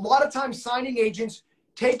 A lot of times signing agents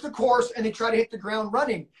take the course and they try to hit the ground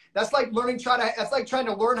running. That's like trying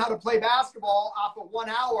to learn how to play basketball off of 1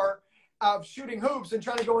 hour of shooting hoops and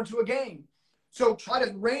trying to go into a game. So try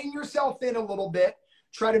to rein yourself in a little bit.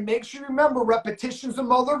 Try to make sure you remember repetition's the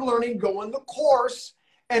mother of learning. Go in the course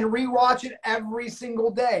and rewatch it every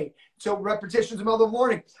single day. So repetition's the mother of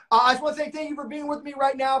learning. I just want to say thank you for being with me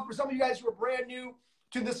right now. For some of you guys who are brand new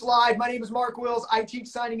to this live, my name is Mark Wills. I teach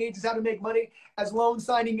signing agents how to make money as loan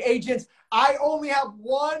signing agents. I only have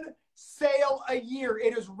 1 sale a year.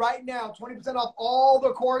 It is right now, 20% off all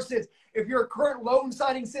the courses. If you're a current loan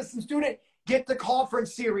signing system student, get the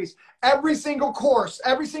conference series. Every single course,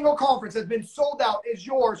 every single conference has been sold out, is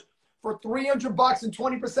yours for $300 and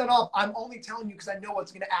 20% off. I'm only telling you because I know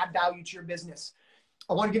it's going to add value to your business.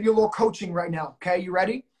 I want to give you a little coaching right now. Okay, you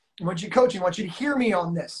ready? I want you coaching. I want you to hear me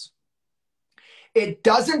on this. It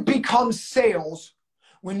doesn't become sales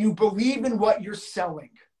when you believe in what you're selling.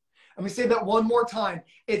 Let me say that one more time.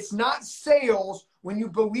 It's not sales when you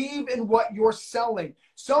believe in what you're selling.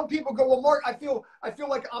 Some people go, well, Mark, I feel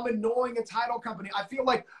like I'm annoying a title company. I feel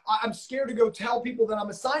like I'm scared to go tell people that I'm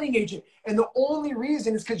a signing agent. And the only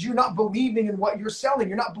reason is because you're not believing in what you're selling.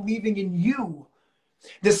 You're not believing in you.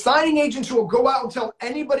 The signing agents who will go out and tell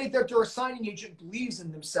anybody that they're a signing agent believes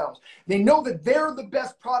in themselves. They know that they're the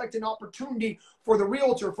best product and opportunity for the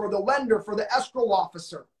realtor, for the lender, for the escrow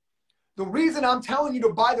officer. The reason I'm telling you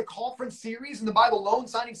to buy the conference series and to buy the loan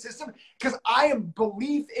signing system, because I am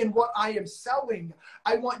belief in what I am selling.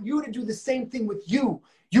 I want you to do the same thing with you.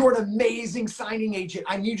 You're an amazing signing agent.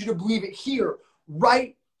 I need you to believe it here,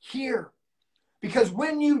 right here. Because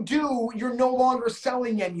when you do, you're no longer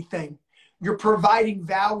selling anything. You're providing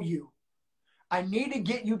value. I need to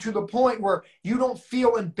get you to the point where you don't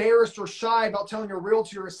feel embarrassed or shy about telling your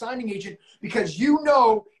realtor you're a signing agent, because you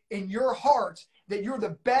know in your heart that you're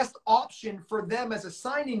the best option for them as a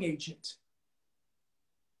signing agent.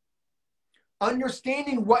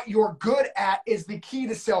 Understanding what you're good at is the key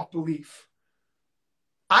to self-belief.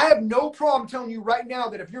 I have no problem telling you right now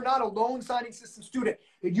that if you're not a loan signing system student,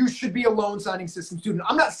 that you should be a loan signing system student.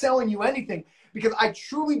 I'm not selling you anything because I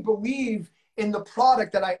truly believe in the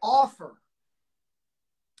product that I offer.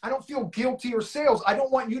 I don't feel guilty or sales. I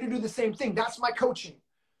don't want you to do the same thing. That's my coaching.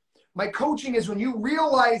 My coaching is when you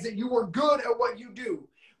realize that you are good at what you do,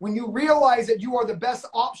 when you realize that you are the best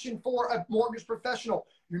option for a mortgage professional,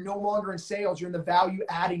 you're no longer in sales, you're in the value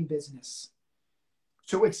adding business.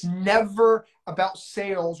 So it's never about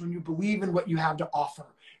sales when you believe in what you have to offer.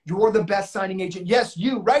 You're the best signing agent. Yes,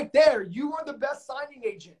 you right there, you are the best signing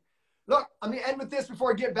agent. Look, I'm going to end with this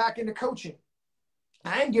before I get back into coaching.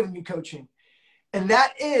 I am giving you coaching. And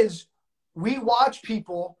that is, we watch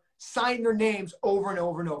people sign their names over and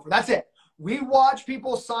over and over. That's it. We watch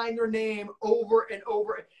people sign their name over and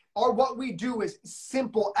over. Or what we do is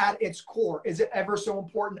simple at its core. Is it ever so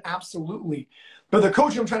important? Absolutely. But the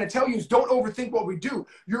coaching I'm trying to tell you is don't overthink what we do.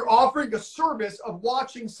 You're offering a service of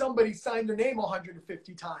watching somebody sign their name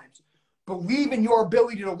 150 times. Believe in your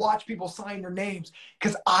ability to watch people sign their names,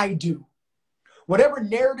 because I do. Whatever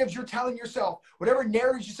narratives you're telling yourself, whatever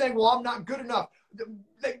narratives you're saying, well, I'm not good enough.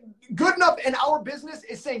 Good enough in our business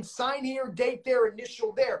is saying sign here, date there,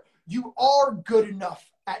 initial there. You are good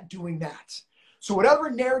enough at doing that. So whatever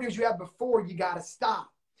narratives you have before, you got to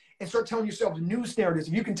stop and start telling yourself new narratives.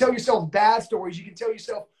 If you can tell yourself bad stories, you can tell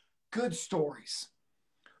yourself good stories.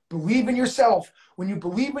 Believe in yourself. When you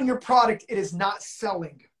believe in your product, it is not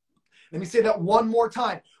selling. Let me say that one more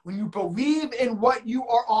time. When you believe in what you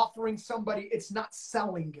are offering somebody, it's not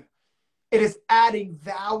selling. It is adding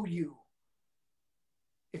value.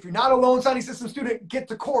 If you're not a loan signing system student, get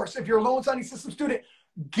the course. If you're a loan signing system student,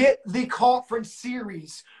 get the conference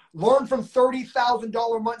series. Learn from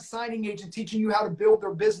 $30,000 a month signing agent teaching you how to build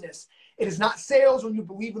their business. It is not sales when you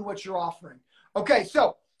believe in what you're offering. Okay,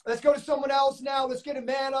 so let's go to someone else now. Let's get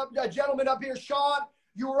a gentleman up here. Sean,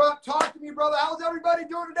 you were up. Talk to me, brother. How's everybody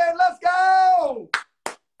doing today? Let's go.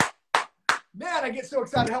 Man, I get so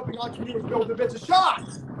excited helping entrepreneurs build their business. Sean.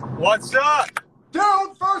 What's up?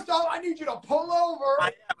 Dude, first off, I need you to pull over. I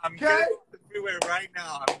am. I'm getting off the freeway right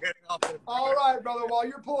now. I'm getting off the freeway. All right, brother. While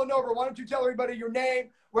you're pulling over, why don't you tell everybody your name,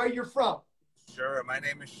 where you're from? Sure. My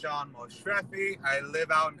name is Sean Moshrefi. I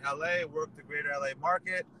live out in LA, work the greater LA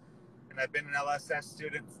market, and I've been an LSS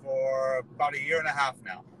student for about 1.5 years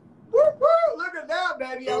now. Woo, woo, look at that,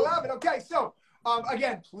 baby. I love it. Okay, so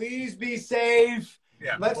again, please be safe.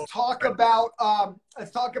 Yeah. Let's talk about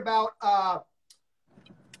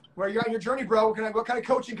where you're on your journey, bro. What kind of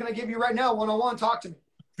coaching can I give you right now, one-on-one? Talk to me.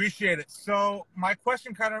 Appreciate it. So my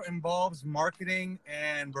question kind of involves marketing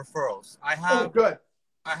and referrals. I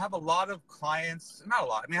have a lot of clients, not a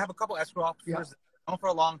lot. I mean, I have a couple escrow officers that I've known for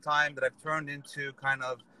a long time that I've turned into kind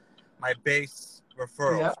of my base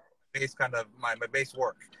referrals, my base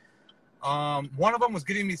work. One of them was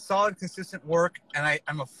getting me solid, consistent work, and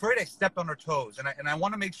I'm afraid I stepped on her toes, and I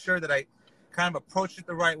want to make sure that I kind of approach it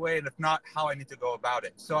the right way, and if not, how I need to go about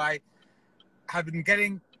it. So I have been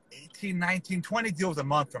getting 18, 19, 20 deals a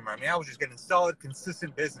month from her. I mean, I was just getting solid,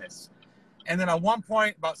 consistent business. And then at one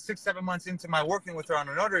point, about 6-7 months into my working with her on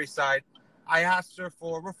the notary side, I asked her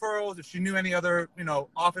for referrals, if she knew any other,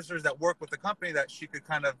 officers that work with the company that she could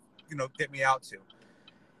kind of, get me out to.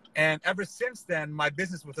 And ever since then, my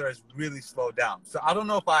business with her has really slowed down. So I don't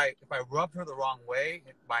know if I rubbed her the wrong way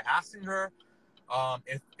by asking her.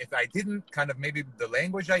 If I didn't, kind of maybe the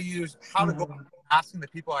language I use, how to go asking the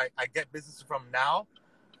people I get business from now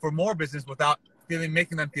for more business without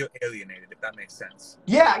making them feel alienated, if that makes sense.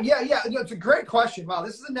 Yeah. It's a great question. Wow,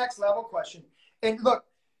 this is the next level question. And look,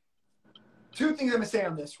 2 things I'm going to say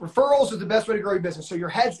on this. Referrals is the best way to grow your business. So your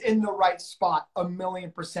head's in the right spot,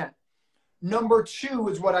 1,000,000%. Number two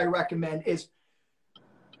is what I recommend is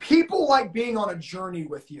people like being on a journey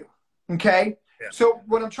with you. Okay. Yeah. So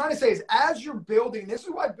what I'm trying to say is as you're building, this is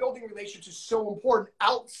why building relationships is so important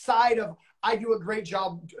outside of, I do a great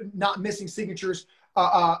job not missing signatures,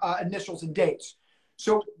 initials and dates.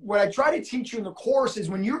 So what I try to teach you in the course is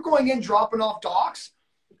when you're going in, dropping off docs,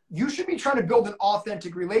 you should be trying to build an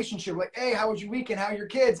authentic relationship. Like, hey, how was your weekend? How are your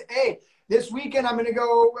kids? Hey, this weekend I'm going to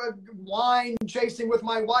go wine chasing with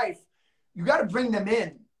my wife. You got to bring them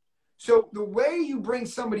in. So the way you bring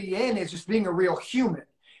somebody in is just being a real human.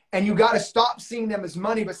 And you got to stop seeing them as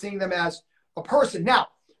money, but seeing them as a person. Now,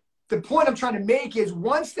 the point I'm trying to make is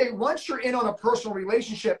once you're in on a personal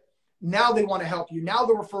relationship, now they want to help you. Now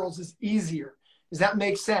the referrals is easier. Does that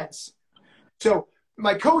make sense? So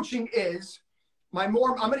my coaching is, I'm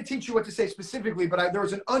going to teach you what to say specifically, but there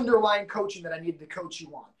was an underlying coaching that I needed to coach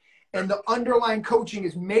you on. And the underlying coaching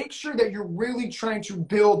is make sure that you're really trying to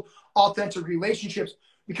build authentic relationships,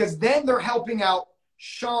 because then they're helping out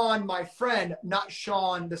Sean, my friend, not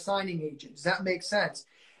Sean, the signing agent. Does that make sense?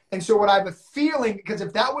 And so what I have a feeling, because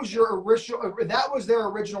if that was their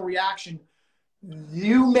original reaction,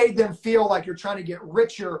 you made them feel like you're trying to get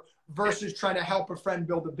richer versus trying to help a friend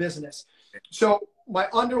build a business. So my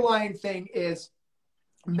underlying thing is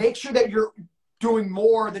make sure that you're doing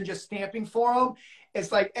more than just stamping for them.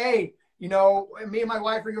 It's like, hey, you know, me and my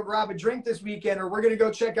wife are going to grab a drink this weekend, or we're going to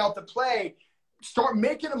go check out the play. Start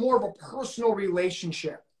making it more of a personal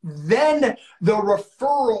relationship. Then the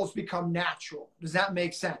referrals become natural. Does that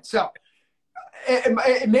make sense? So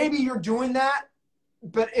maybe you're doing that,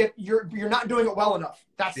 but if you're not doing it well enough,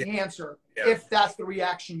 that's the answer. Yeah. If that's the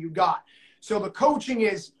reaction you got. So the coaching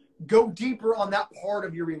is go deeper on that part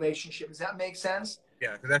of your relationship. Does that make sense?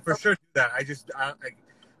 Yeah, because I for sure do that. I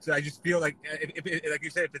just feel like if like you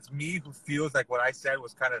said, if it's me who feels like what I said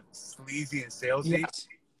was kind of sleazy and salesy, yes,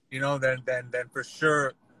 you know, then for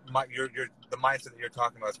sure the mindset that you're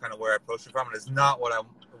talking about is kind of where I approach it from, and it's not what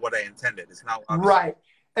I intended. It's not what right.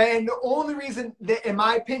 And the only reason that, in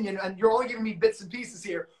my opinion, and you're only giving me bits and pieces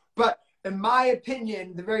here, but in my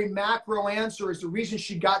opinion, the very macro answer is the reason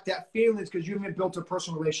she got that feeling is because you haven't built a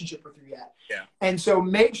personal relationship with her yet. Yeah. And so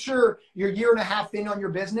make sure you're a year and a half in on your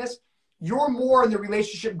business, you're more in the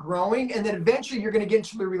relationship growing, and then eventually you're going to get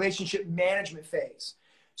into the relationship management phase.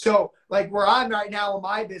 So like where I'm right now in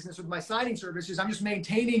my business with my signing services, I'm just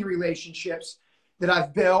maintaining relationships that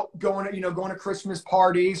I've built, going to Christmas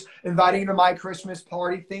parties, inviting them to my Christmas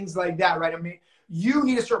party, things like that, right? I mean, you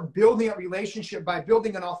need to start building a relationship by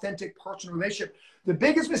building an authentic personal relationship. The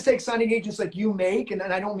biggest mistake signing agents like you make, and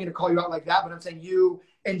I don't mean to call you out like that, but I'm saying you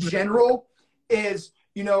in general, is,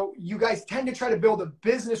 you know, you guys tend to try to build a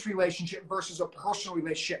business relationship versus a personal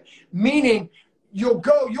relationship. Meaning you'll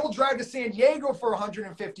drive to San Diego for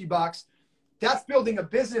 $150. That's building a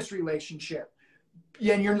business relationship.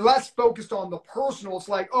 And you're less focused on the personal. It's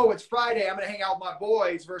like, oh, it's Friday, I'm going to hang out with my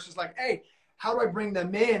boys, versus like, hey, how do I bring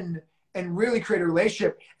them in and really create a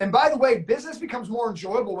relationship? And by the way, business becomes more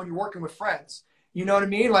enjoyable when you're working with friends. You know what I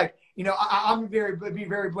mean? Like, you know, I'm be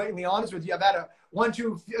very blatantly honest with you. I've had one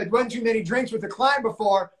too many drinks with a client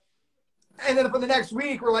before. And then for the next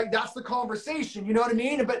week, we're like, that's the conversation. You know what I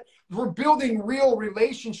mean? But we're building real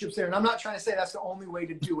relationships there. And I'm not trying to say that's the only way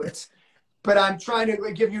to do it, but I'm trying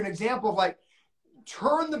to give you an example of like,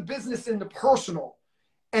 turn the business into personal,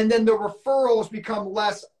 and then the referrals become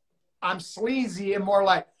less, I'm sleazy, and more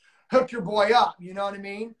like, hook your boy up. You know what I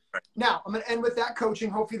mean? Right. Now, I'm going to end with that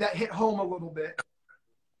coaching. Hopefully that hit home a little bit.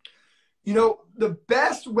 You know, the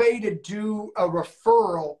best way to do a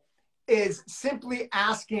referral is simply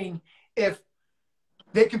asking if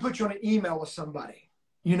they can put you on an email with somebody,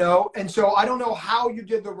 you know? And so I don't know how you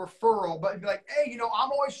did the referral, but be like, hey, you know,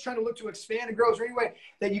 I'm always trying to look to expand and grow. Is there any way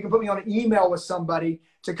that you can put me on an email with somebody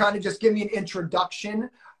to kind of just give me an introduction?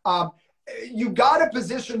 You got to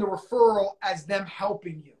position the referral as them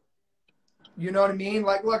helping you. You know what I mean?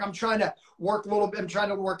 Like, look, I'm trying to work a little bit. I'm trying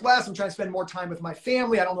to work less. I'm trying to spend more time with my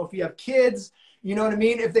family. I don't know if you have kids. You know what I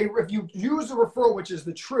mean? If you use the referral, which is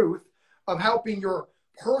the truth of helping your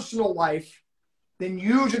personal life, then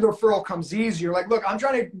usually the referral comes easier. Like, look, I'm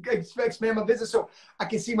trying to expand my business so I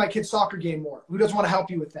can see my kid's soccer game more. Who doesn't want to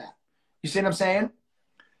help you with that? You see what I'm saying?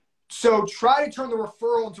 So try to turn the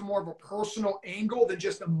referral into more of a personal angle than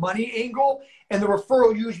just a money angle. And the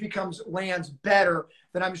referral usually lands better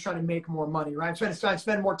than I'm just trying to make more money, right? I'm trying to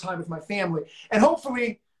spend more time with my family. And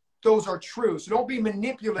hopefully those are true. So don't be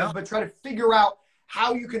manipulative, but try to figure out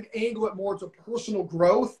how you can angle it more to personal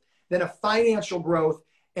growth than a financial growth.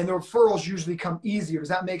 And the referrals usually come easier. Does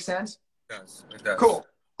that make sense? It does. It does. Cool.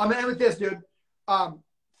 I'm going to end with this, dude.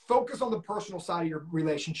 Focus on the personal side of your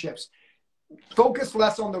relationships. focus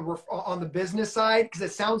less on the business side, because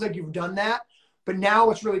it sounds like you've done that. But now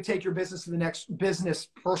let's really take your business to the next business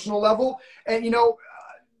personal level. And, you know,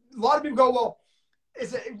 a lot of people go, well,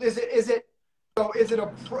 is it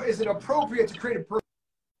appropriate to create a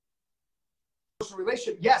personal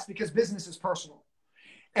relationship? Yes, because business is personal.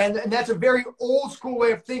 And that's a very old school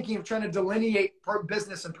way of thinking, of trying to delineate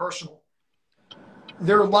business and personal.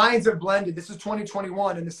 Their lines are blended. This is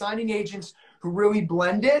 2021. And the signing agents who really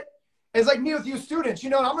blend it, it's like me with you students. You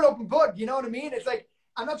know, I'm an open book. You know what I mean? It's like,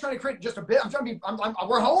 I'm not trying to create just a bit. I'm trying to be,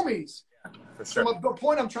 we're homies. Yeah, for sure. So the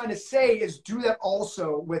point I'm trying to say is do that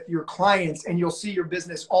also with your clients, and you'll see your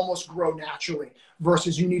business almost grow naturally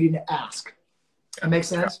versus you needing to ask. That makes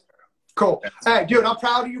sense? Cool. Hey, dude, I'm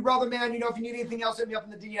proud of you, brother, man. You know, if you need anything else, hit me up in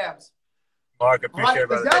the DMs. Mark, appreciate it,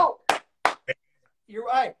 brother. Let's go. You're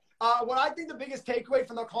right. What I think the biggest takeaway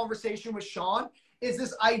from the conversation with Sean is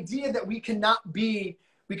this idea that we cannot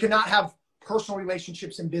have personal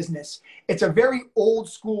relationships in business. It's a very old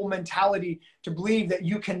school mentality to believe that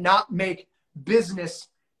you cannot make business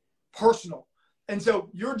personal. And so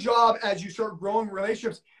your job as you start growing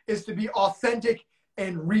relationships is to be authentic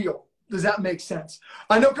and real. Does that make sense?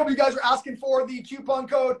 I know a couple of you guys are asking for the coupon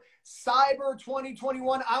code Cyber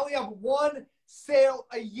 2021. I only have one sale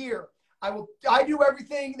a year. I do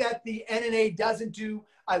everything that the NNA doesn't do.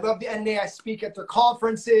 I love the NNA. I speak at their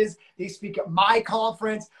conferences. They speak at my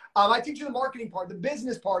conference. I teach you the marketing part, the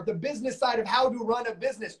business side of how to run a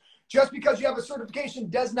business. Just because you have a certification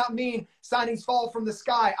does not mean signings fall from the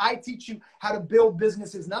sky. I teach you how to build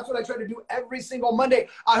businesses. And that's what I try to do every single Monday.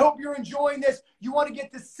 I hope you're enjoying this. You want to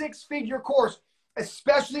get the 6-figure course,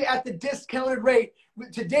 especially at the discounted rate.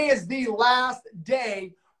 Today is the last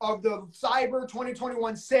day of the Cyber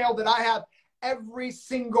 2021 sale that I have every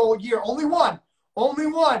single year. Only one.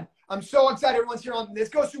 I'm so excited everyone's here on this.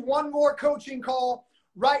 Goes through one more coaching call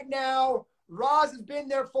right now. Roz has been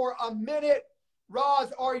there for a minute.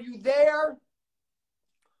 Roz, are you there?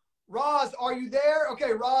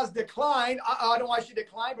 Okay, Roz declined. I don't know why she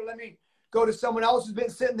declined, but let me go to someone else who's been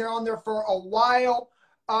sitting there on there for a while.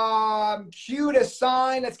 Q to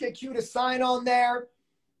sign. Let's get Q to sign on there.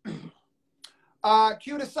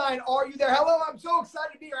 Q to sign, are you there? Hello, I'm so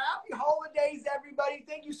excited to be here. Happy holidays, everybody.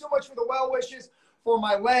 Thank you so much for the well wishes for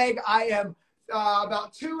my leg. I am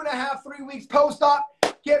about 2.5, 3 weeks post-op.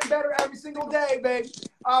 Getting better every single day, babe.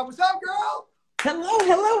 What's up, girl?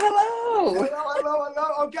 Hello.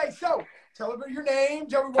 Okay, so tell everybody your name,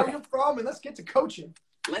 tell everybody where you're from, and let's get to coaching.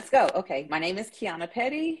 Let's go. Okay, my name is Kiana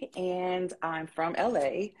Petty, and I'm from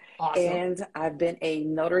LA. Awesome. And I've been a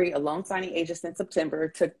notary, a loan signing agent since September.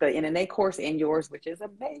 Took the NNA course and yours, which is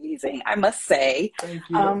amazing, I must say. Thank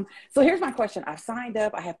you. So here's my question. I've signed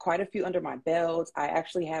up. I have quite a few under my belt. I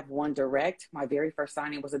actually have one direct. My very first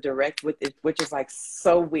signing was a direct with it, which is like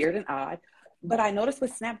so weird and odd. But I noticed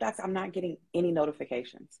with SnapDocs, I'm not getting any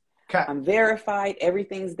notifications. Okay. I'm verified.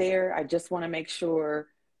 Everything's there. I just want to make sure.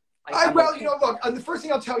 Well, you know, look, the first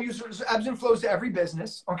thing I'll tell you is there's ebbs and flows to every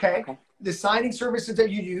business, okay? The signing services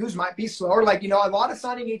that you use might be slower. Like, you know, a lot of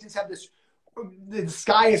signing agents have this, the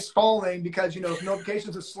sky is falling because, you know, if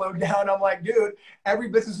notifications have slowed down. I'm like, dude, every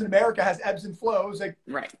business in America has ebbs and flows. Like,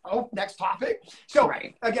 right. Oh, next topic. So,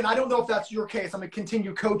 Again, I don't know if that's your case. I'm going to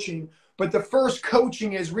continue coaching. But the first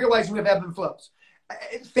coaching is realizing we have ebbs and flows.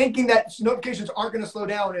 Thinking that notifications aren't going to slow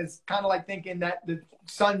down is kind of like thinking that the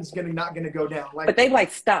sun's not going to go down. Like, but they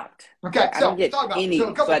like stopped. Okay, I don't get any,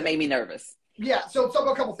 so that made me nervous. Yeah, so let's talk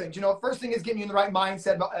about a couple things. You know, first thing is getting you in the right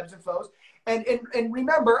mindset about ebbs and flows. And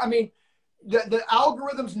remember, I mean, the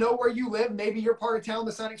algorithms know where you live. Maybe your part of town,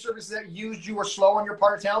 the signing services that used you are slow on your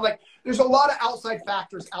part of town. Like, there's a lot of outside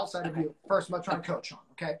factors outside of you. First, I'm not trying to coach on,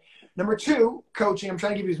 okay? Number two, coaching. I'm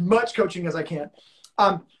trying to give you as much coaching as I can.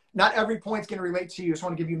 Not every point's going to relate to you. I just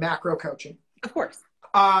want to give you macro coaching. Of course.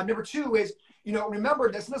 Number two is, you know,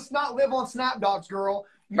 remember this. Let's not live on SnapDocs, girl.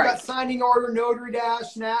 You got Signing Order, Notary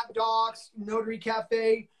Dash, SnapDocs, Notary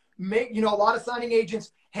Cafe. You know, a lot of signing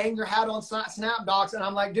agents hang their hat on SnapDocs, and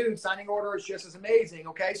I'm like, dude, Signing Order is just as amazing.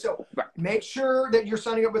 Okay, so make sure that you're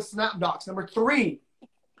signing up with SnapDocs. Number three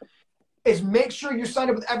is make sure you sign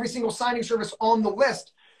up with every single signing service on the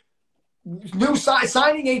list. New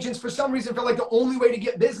signing agents, for some reason, feel like the only way to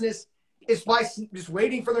get business is by just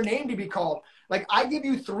waiting for their name to be called. Like, I give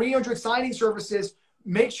you 300 signing services.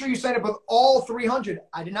 Make sure you sign up with all 300.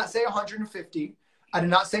 I did not say 150. I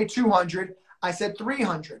did not say 200. I said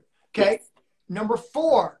 300. Okay. Yes. Number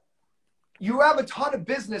four, you have a ton of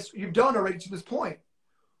business you've done already to this point.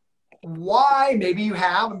 Why? Maybe you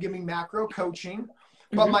have. I'm giving macro coaching.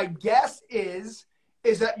 But my guess is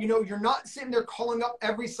that, you know, you're not sitting there calling up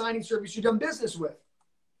every signing service you've done business with.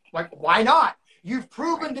 Like, why not? You've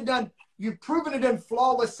proven you've proven it in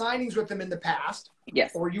flawless signings with them in the past.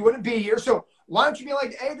 Yes. Or you wouldn't be here. So why don't you be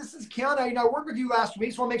like, hey, this is Kiana. You know, I worked with you last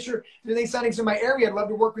week. So I want to make sure if there's any signings in my area, I'd love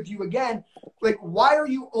to work with you again. Like, why are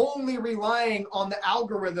you only relying on the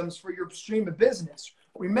algorithms for your stream of business?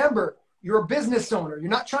 Remember, you're a business owner.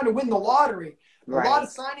 You're not trying to win the lottery. Right. A lot of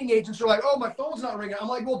signing agents are like, oh, my phone's not ringing. I'm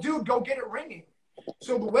like, well, dude, go get it ringing.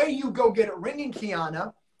 So the way you go get it ringing,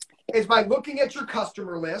 Kiana, is by looking at your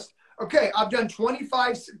customer list. Okay, I've done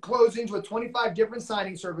 25 closings with 25 different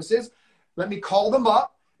signing services. Let me call them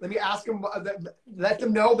up. Let me ask them, let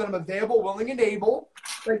them know that I'm available, willing, and able.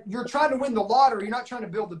 Like, you're trying to win the lottery. You're not trying to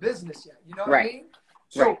build a business yet. You know what I mean?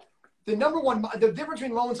 So the the difference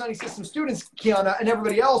between loan signing system students, Kiana, and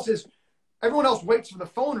everybody else is everyone else waits for the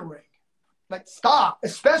phone to ring. Like, stop,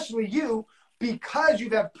 especially you, because you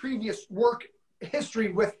have previous work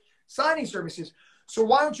history with signing services. So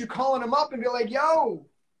why don't you calling them up and be like, yo,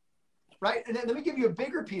 right? And then let me give you a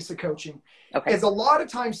bigger piece of coaching. Okay. Is a lot of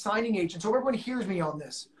times signing agents, so everyone hears me on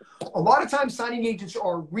this, a lot of times signing agents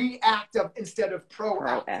are reactive instead of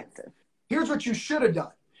proactive. Here's what you should have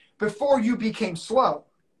done before you became slow.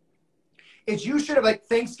 Is you should have, like,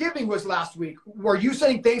 Thanksgiving was last week. Were you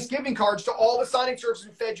sending Thanksgiving cards to all the signing services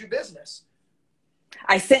who fed you business?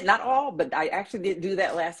 I sent not all, but I actually did do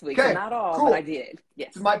that last week. Okay, so not all, cool. but I did.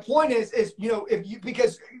 Yes. So my point is, you know,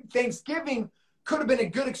 because Thanksgiving could have been a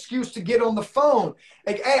good excuse to get on the phone.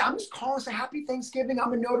 Like, hey, I'm just calling to say happy Thanksgiving.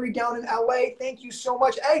 I'm a notary down in LA. Thank you so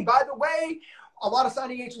much. Hey, by the way, a lot of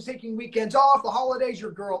signing agents taking weekends off, the holidays,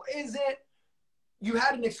 your girl isn't. You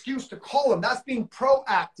had an excuse to call them. That's being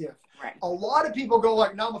proactive. Right. A lot of people go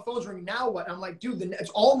like, now my phone's ringing, now what? I'm like, dude, it's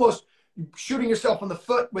almost shooting yourself in the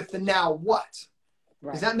foot with the now what?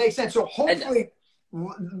 Right. Does that make sense? So hopefully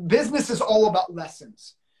business is all about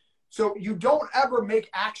lessons. So you don't ever make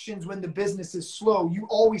actions when the business is slow. You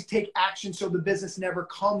always take action so the business never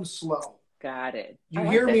comes slow. Got it. You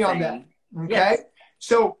hear me on that? Okay. Yes.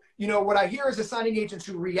 So, you know, what I hear is assigning agents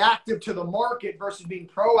who reactive to the market versus being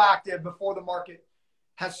proactive before the market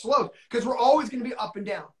has slowed. Because we're always going to be up and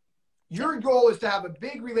down. Your goal is to have a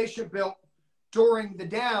big relationship built during the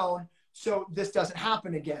down so this doesn't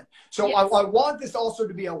happen again. So yes. I want this also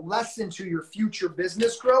to be a lesson to your future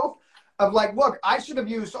business growth of like, look, I should have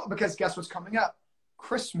used, because guess what's coming up?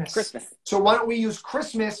 Christmas. So why don't we use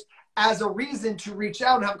Christmas as a reason to reach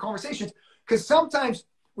out and have conversations? Because sometimes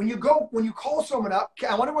when you call someone up,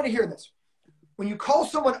 I want to hear this. When you call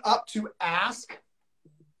someone up to ask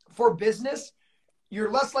for business,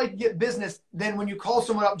 you're less likely to get business than when you call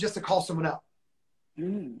someone up just to call someone up.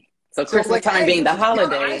 So Christmas like, time being the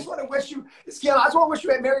holiday. I just want to wish you, Kiana, I just want to wish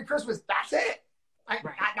you a Merry Christmas. That's it.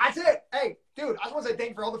 That's it. Hey, dude, I just want to say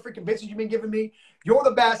thank you for all the freaking business you've been giving me. You're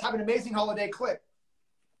the best. Have an amazing holiday. Click.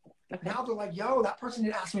 Okay. Now they're like, yo, that person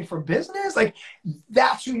didn't ask me for business. Like,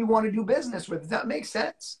 that's who you want to do business with. Does that make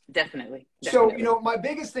sense? Definitely. So, you know, my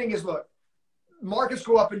biggest thing is, look, markets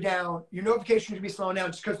go up and down. Your notification should be slowing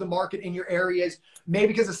down just because the market in your areas, maybe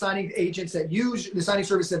because the signing agents that use the signing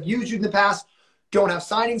service that have used you in the past don't have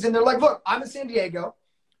signings. And they're like, look, I'm in San Diego.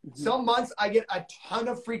 Mm-hmm. Some months I get a ton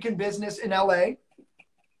of freaking business in LA.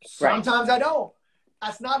 Sometimes I don't.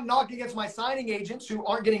 That's not a knock against my signing agents who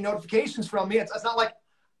aren't getting notifications from me. It's not like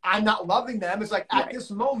I'm not loving them. It's like at this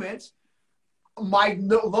moment, my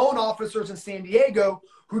loan officers in San Diego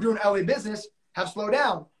who do an LA business have slowed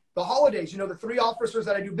down. The holidays, you know, the 3 officers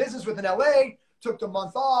that I do business with in LA took the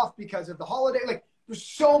month off because of the holiday. Like, there's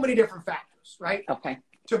so many different factors, right? Okay.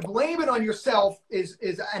 To blame it on yourself is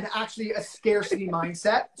actually a scarcity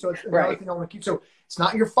mindset. So it's another thing I want to keep. So it's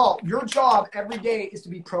not your fault. Your job every day is to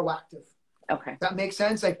be proactive. Okay. That makes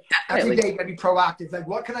sense? Like, every day you gotta be proactive. Like,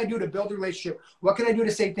 what can I do to build a relationship? What can I do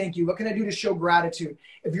to say thank you? What can I do to show gratitude?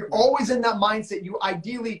 If you're always in that mindset, you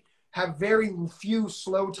ideally have very few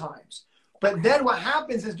slow times. But then what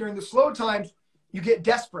happens is during the slow times, you get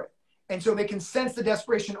desperate. And so they can sense the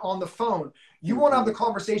desperation on the phone. You want to have the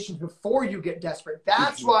conversations before you get desperate.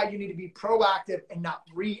 That's why you need to be proactive and not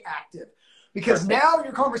reactive. Because now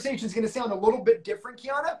your conversation is going to sound a little bit different,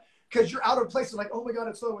 Kiana, because you're out of place. It's like, oh my God,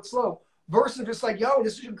 it's slow, it's slow. Versus just like, yo,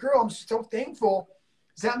 this is your girl. I'm so thankful.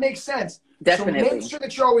 Does that make sense? Definitely. So make sure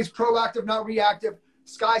that you're always proactive, not reactive.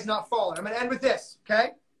 Sky's not falling. I'm going to end with this,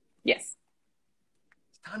 okay? Yes.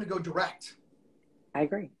 It's time to go direct. I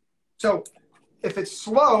agree. So if it's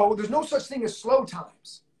slow, there's no such thing as slow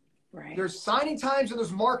times. Right. There's signing times and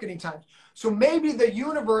there's marketing times. So maybe the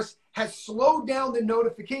universe has slowed down the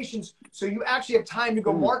notifications so you actually have time to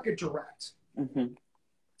go market direct. Does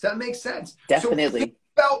that make sense? Definitely. So think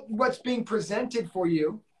about what's being presented for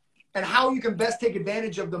you and how you can best take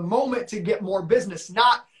advantage of the moment to get more business.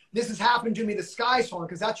 Not, this has happened to me, the sky's falling,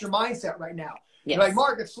 because that's your mindset right now. Yes. You're like,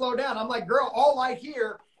 market, slow down. I'm like, girl, all I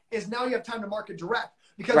hear is now you have time to market direct.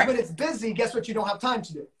 Because when it's busy, guess what you don't have time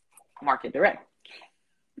to do? Market direct.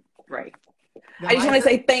 Right. I just want to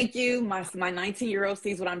say thank you. My 19-year-old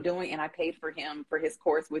sees what I'm doing, and I paid for him for his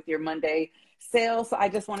course with your Monday sale. So I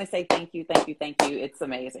just want to say thank you, thank you, thank you. It's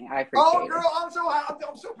amazing. I appreciate it. Girl, I'm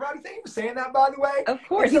so proud of you. Thank you for saying that, by the way. Of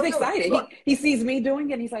course. He's excited. He sees me doing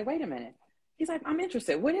it, and he's like, wait a minute. He's like, I'm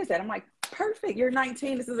interested. What is that? I'm like, perfect. You're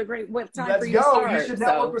 19. This is a great time for you to start. You should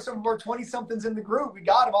network with some of our 20-somethings in the group. We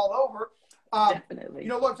got them all over. Definitely. You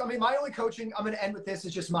know, look, I mean, my only coaching, I'm going to end with this,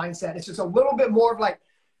 is just mindset. It's just a little bit more of like,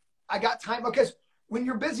 I got time, because when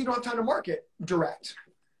you're busy, you don't have time to market direct,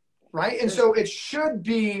 right? And so it should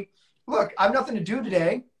be, look, I have nothing to do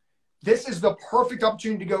today. This is the perfect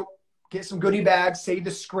opportunity to go get some goodie bags, say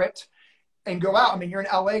the script, and go out. I mean, you're an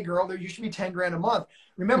LA girl. There used to be 10 grand a month.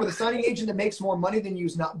 Remember, the signing agent that makes more money than you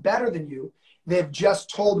is not better than you. They've just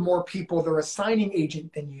told more people they're a signing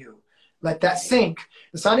agent than you. Let that sink.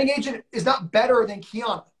 The signing agent is not better than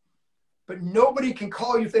Kiana, but nobody can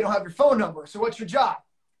call you if they don't have your phone number. So what's your job?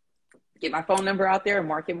 Get my phone number out there and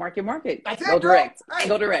market. That's Go it, direct. Hey,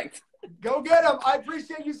 go direct. Go get them. I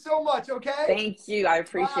appreciate you so much, okay? Thank you. I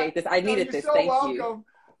appreciate this. I needed this. You're so Thank welcome.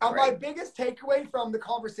 you. My biggest takeaway from the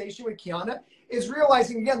conversation with Kiana is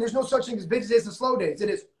realizing, again, there's no such thing as busy days and slow days. It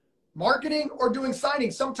is marketing or doing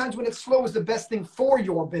signings. Sometimes when it's slow is the best thing for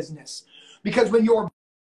your business. Because when you're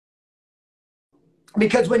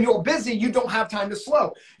busy, you don't have time to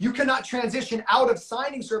slow. You cannot transition out of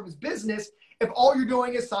signing service business if all you're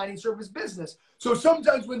doing is signing service business. So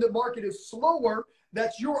sometimes when the market is slower,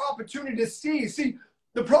 that's your opportunity to see. See,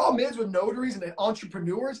 the problem is with notaries and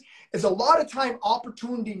entrepreneurs is a lot of time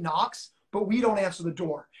opportunity knocks, but we don't answer the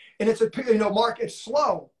door. And it's market's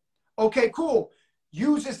slow. Okay, cool.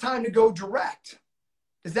 Use this time to go direct.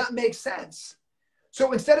 Does that make sense?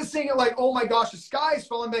 So instead of saying it like, oh my gosh, the sky's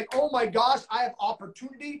falling, like, oh my gosh, I have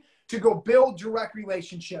opportunity to go build direct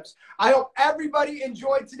relationships. I hope everybody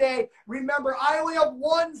enjoyed today. Remember, I only have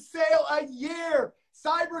one sale a year.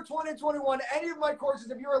 Cyber 2021, any of my courses,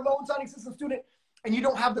 if you're a loan signing system student and you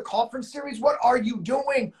don't have the conference series, what are you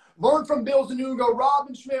doing? Learn from Bill Zanugo,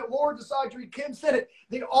 Robin Schmidt, Laura Desagri, Kim Sennett.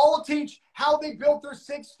 They all teach how they built their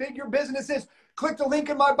six-figure businesses. Click the link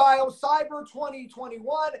in my bio, Cyber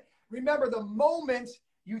 2021. Remember, the moment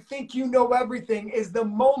you think you know everything is the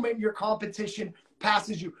moment your competition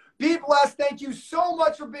passes you. Be blessed. Thank you so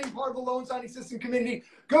much for being part of the loan signing system community.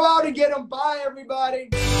 Go out and get them. Bye, everybody.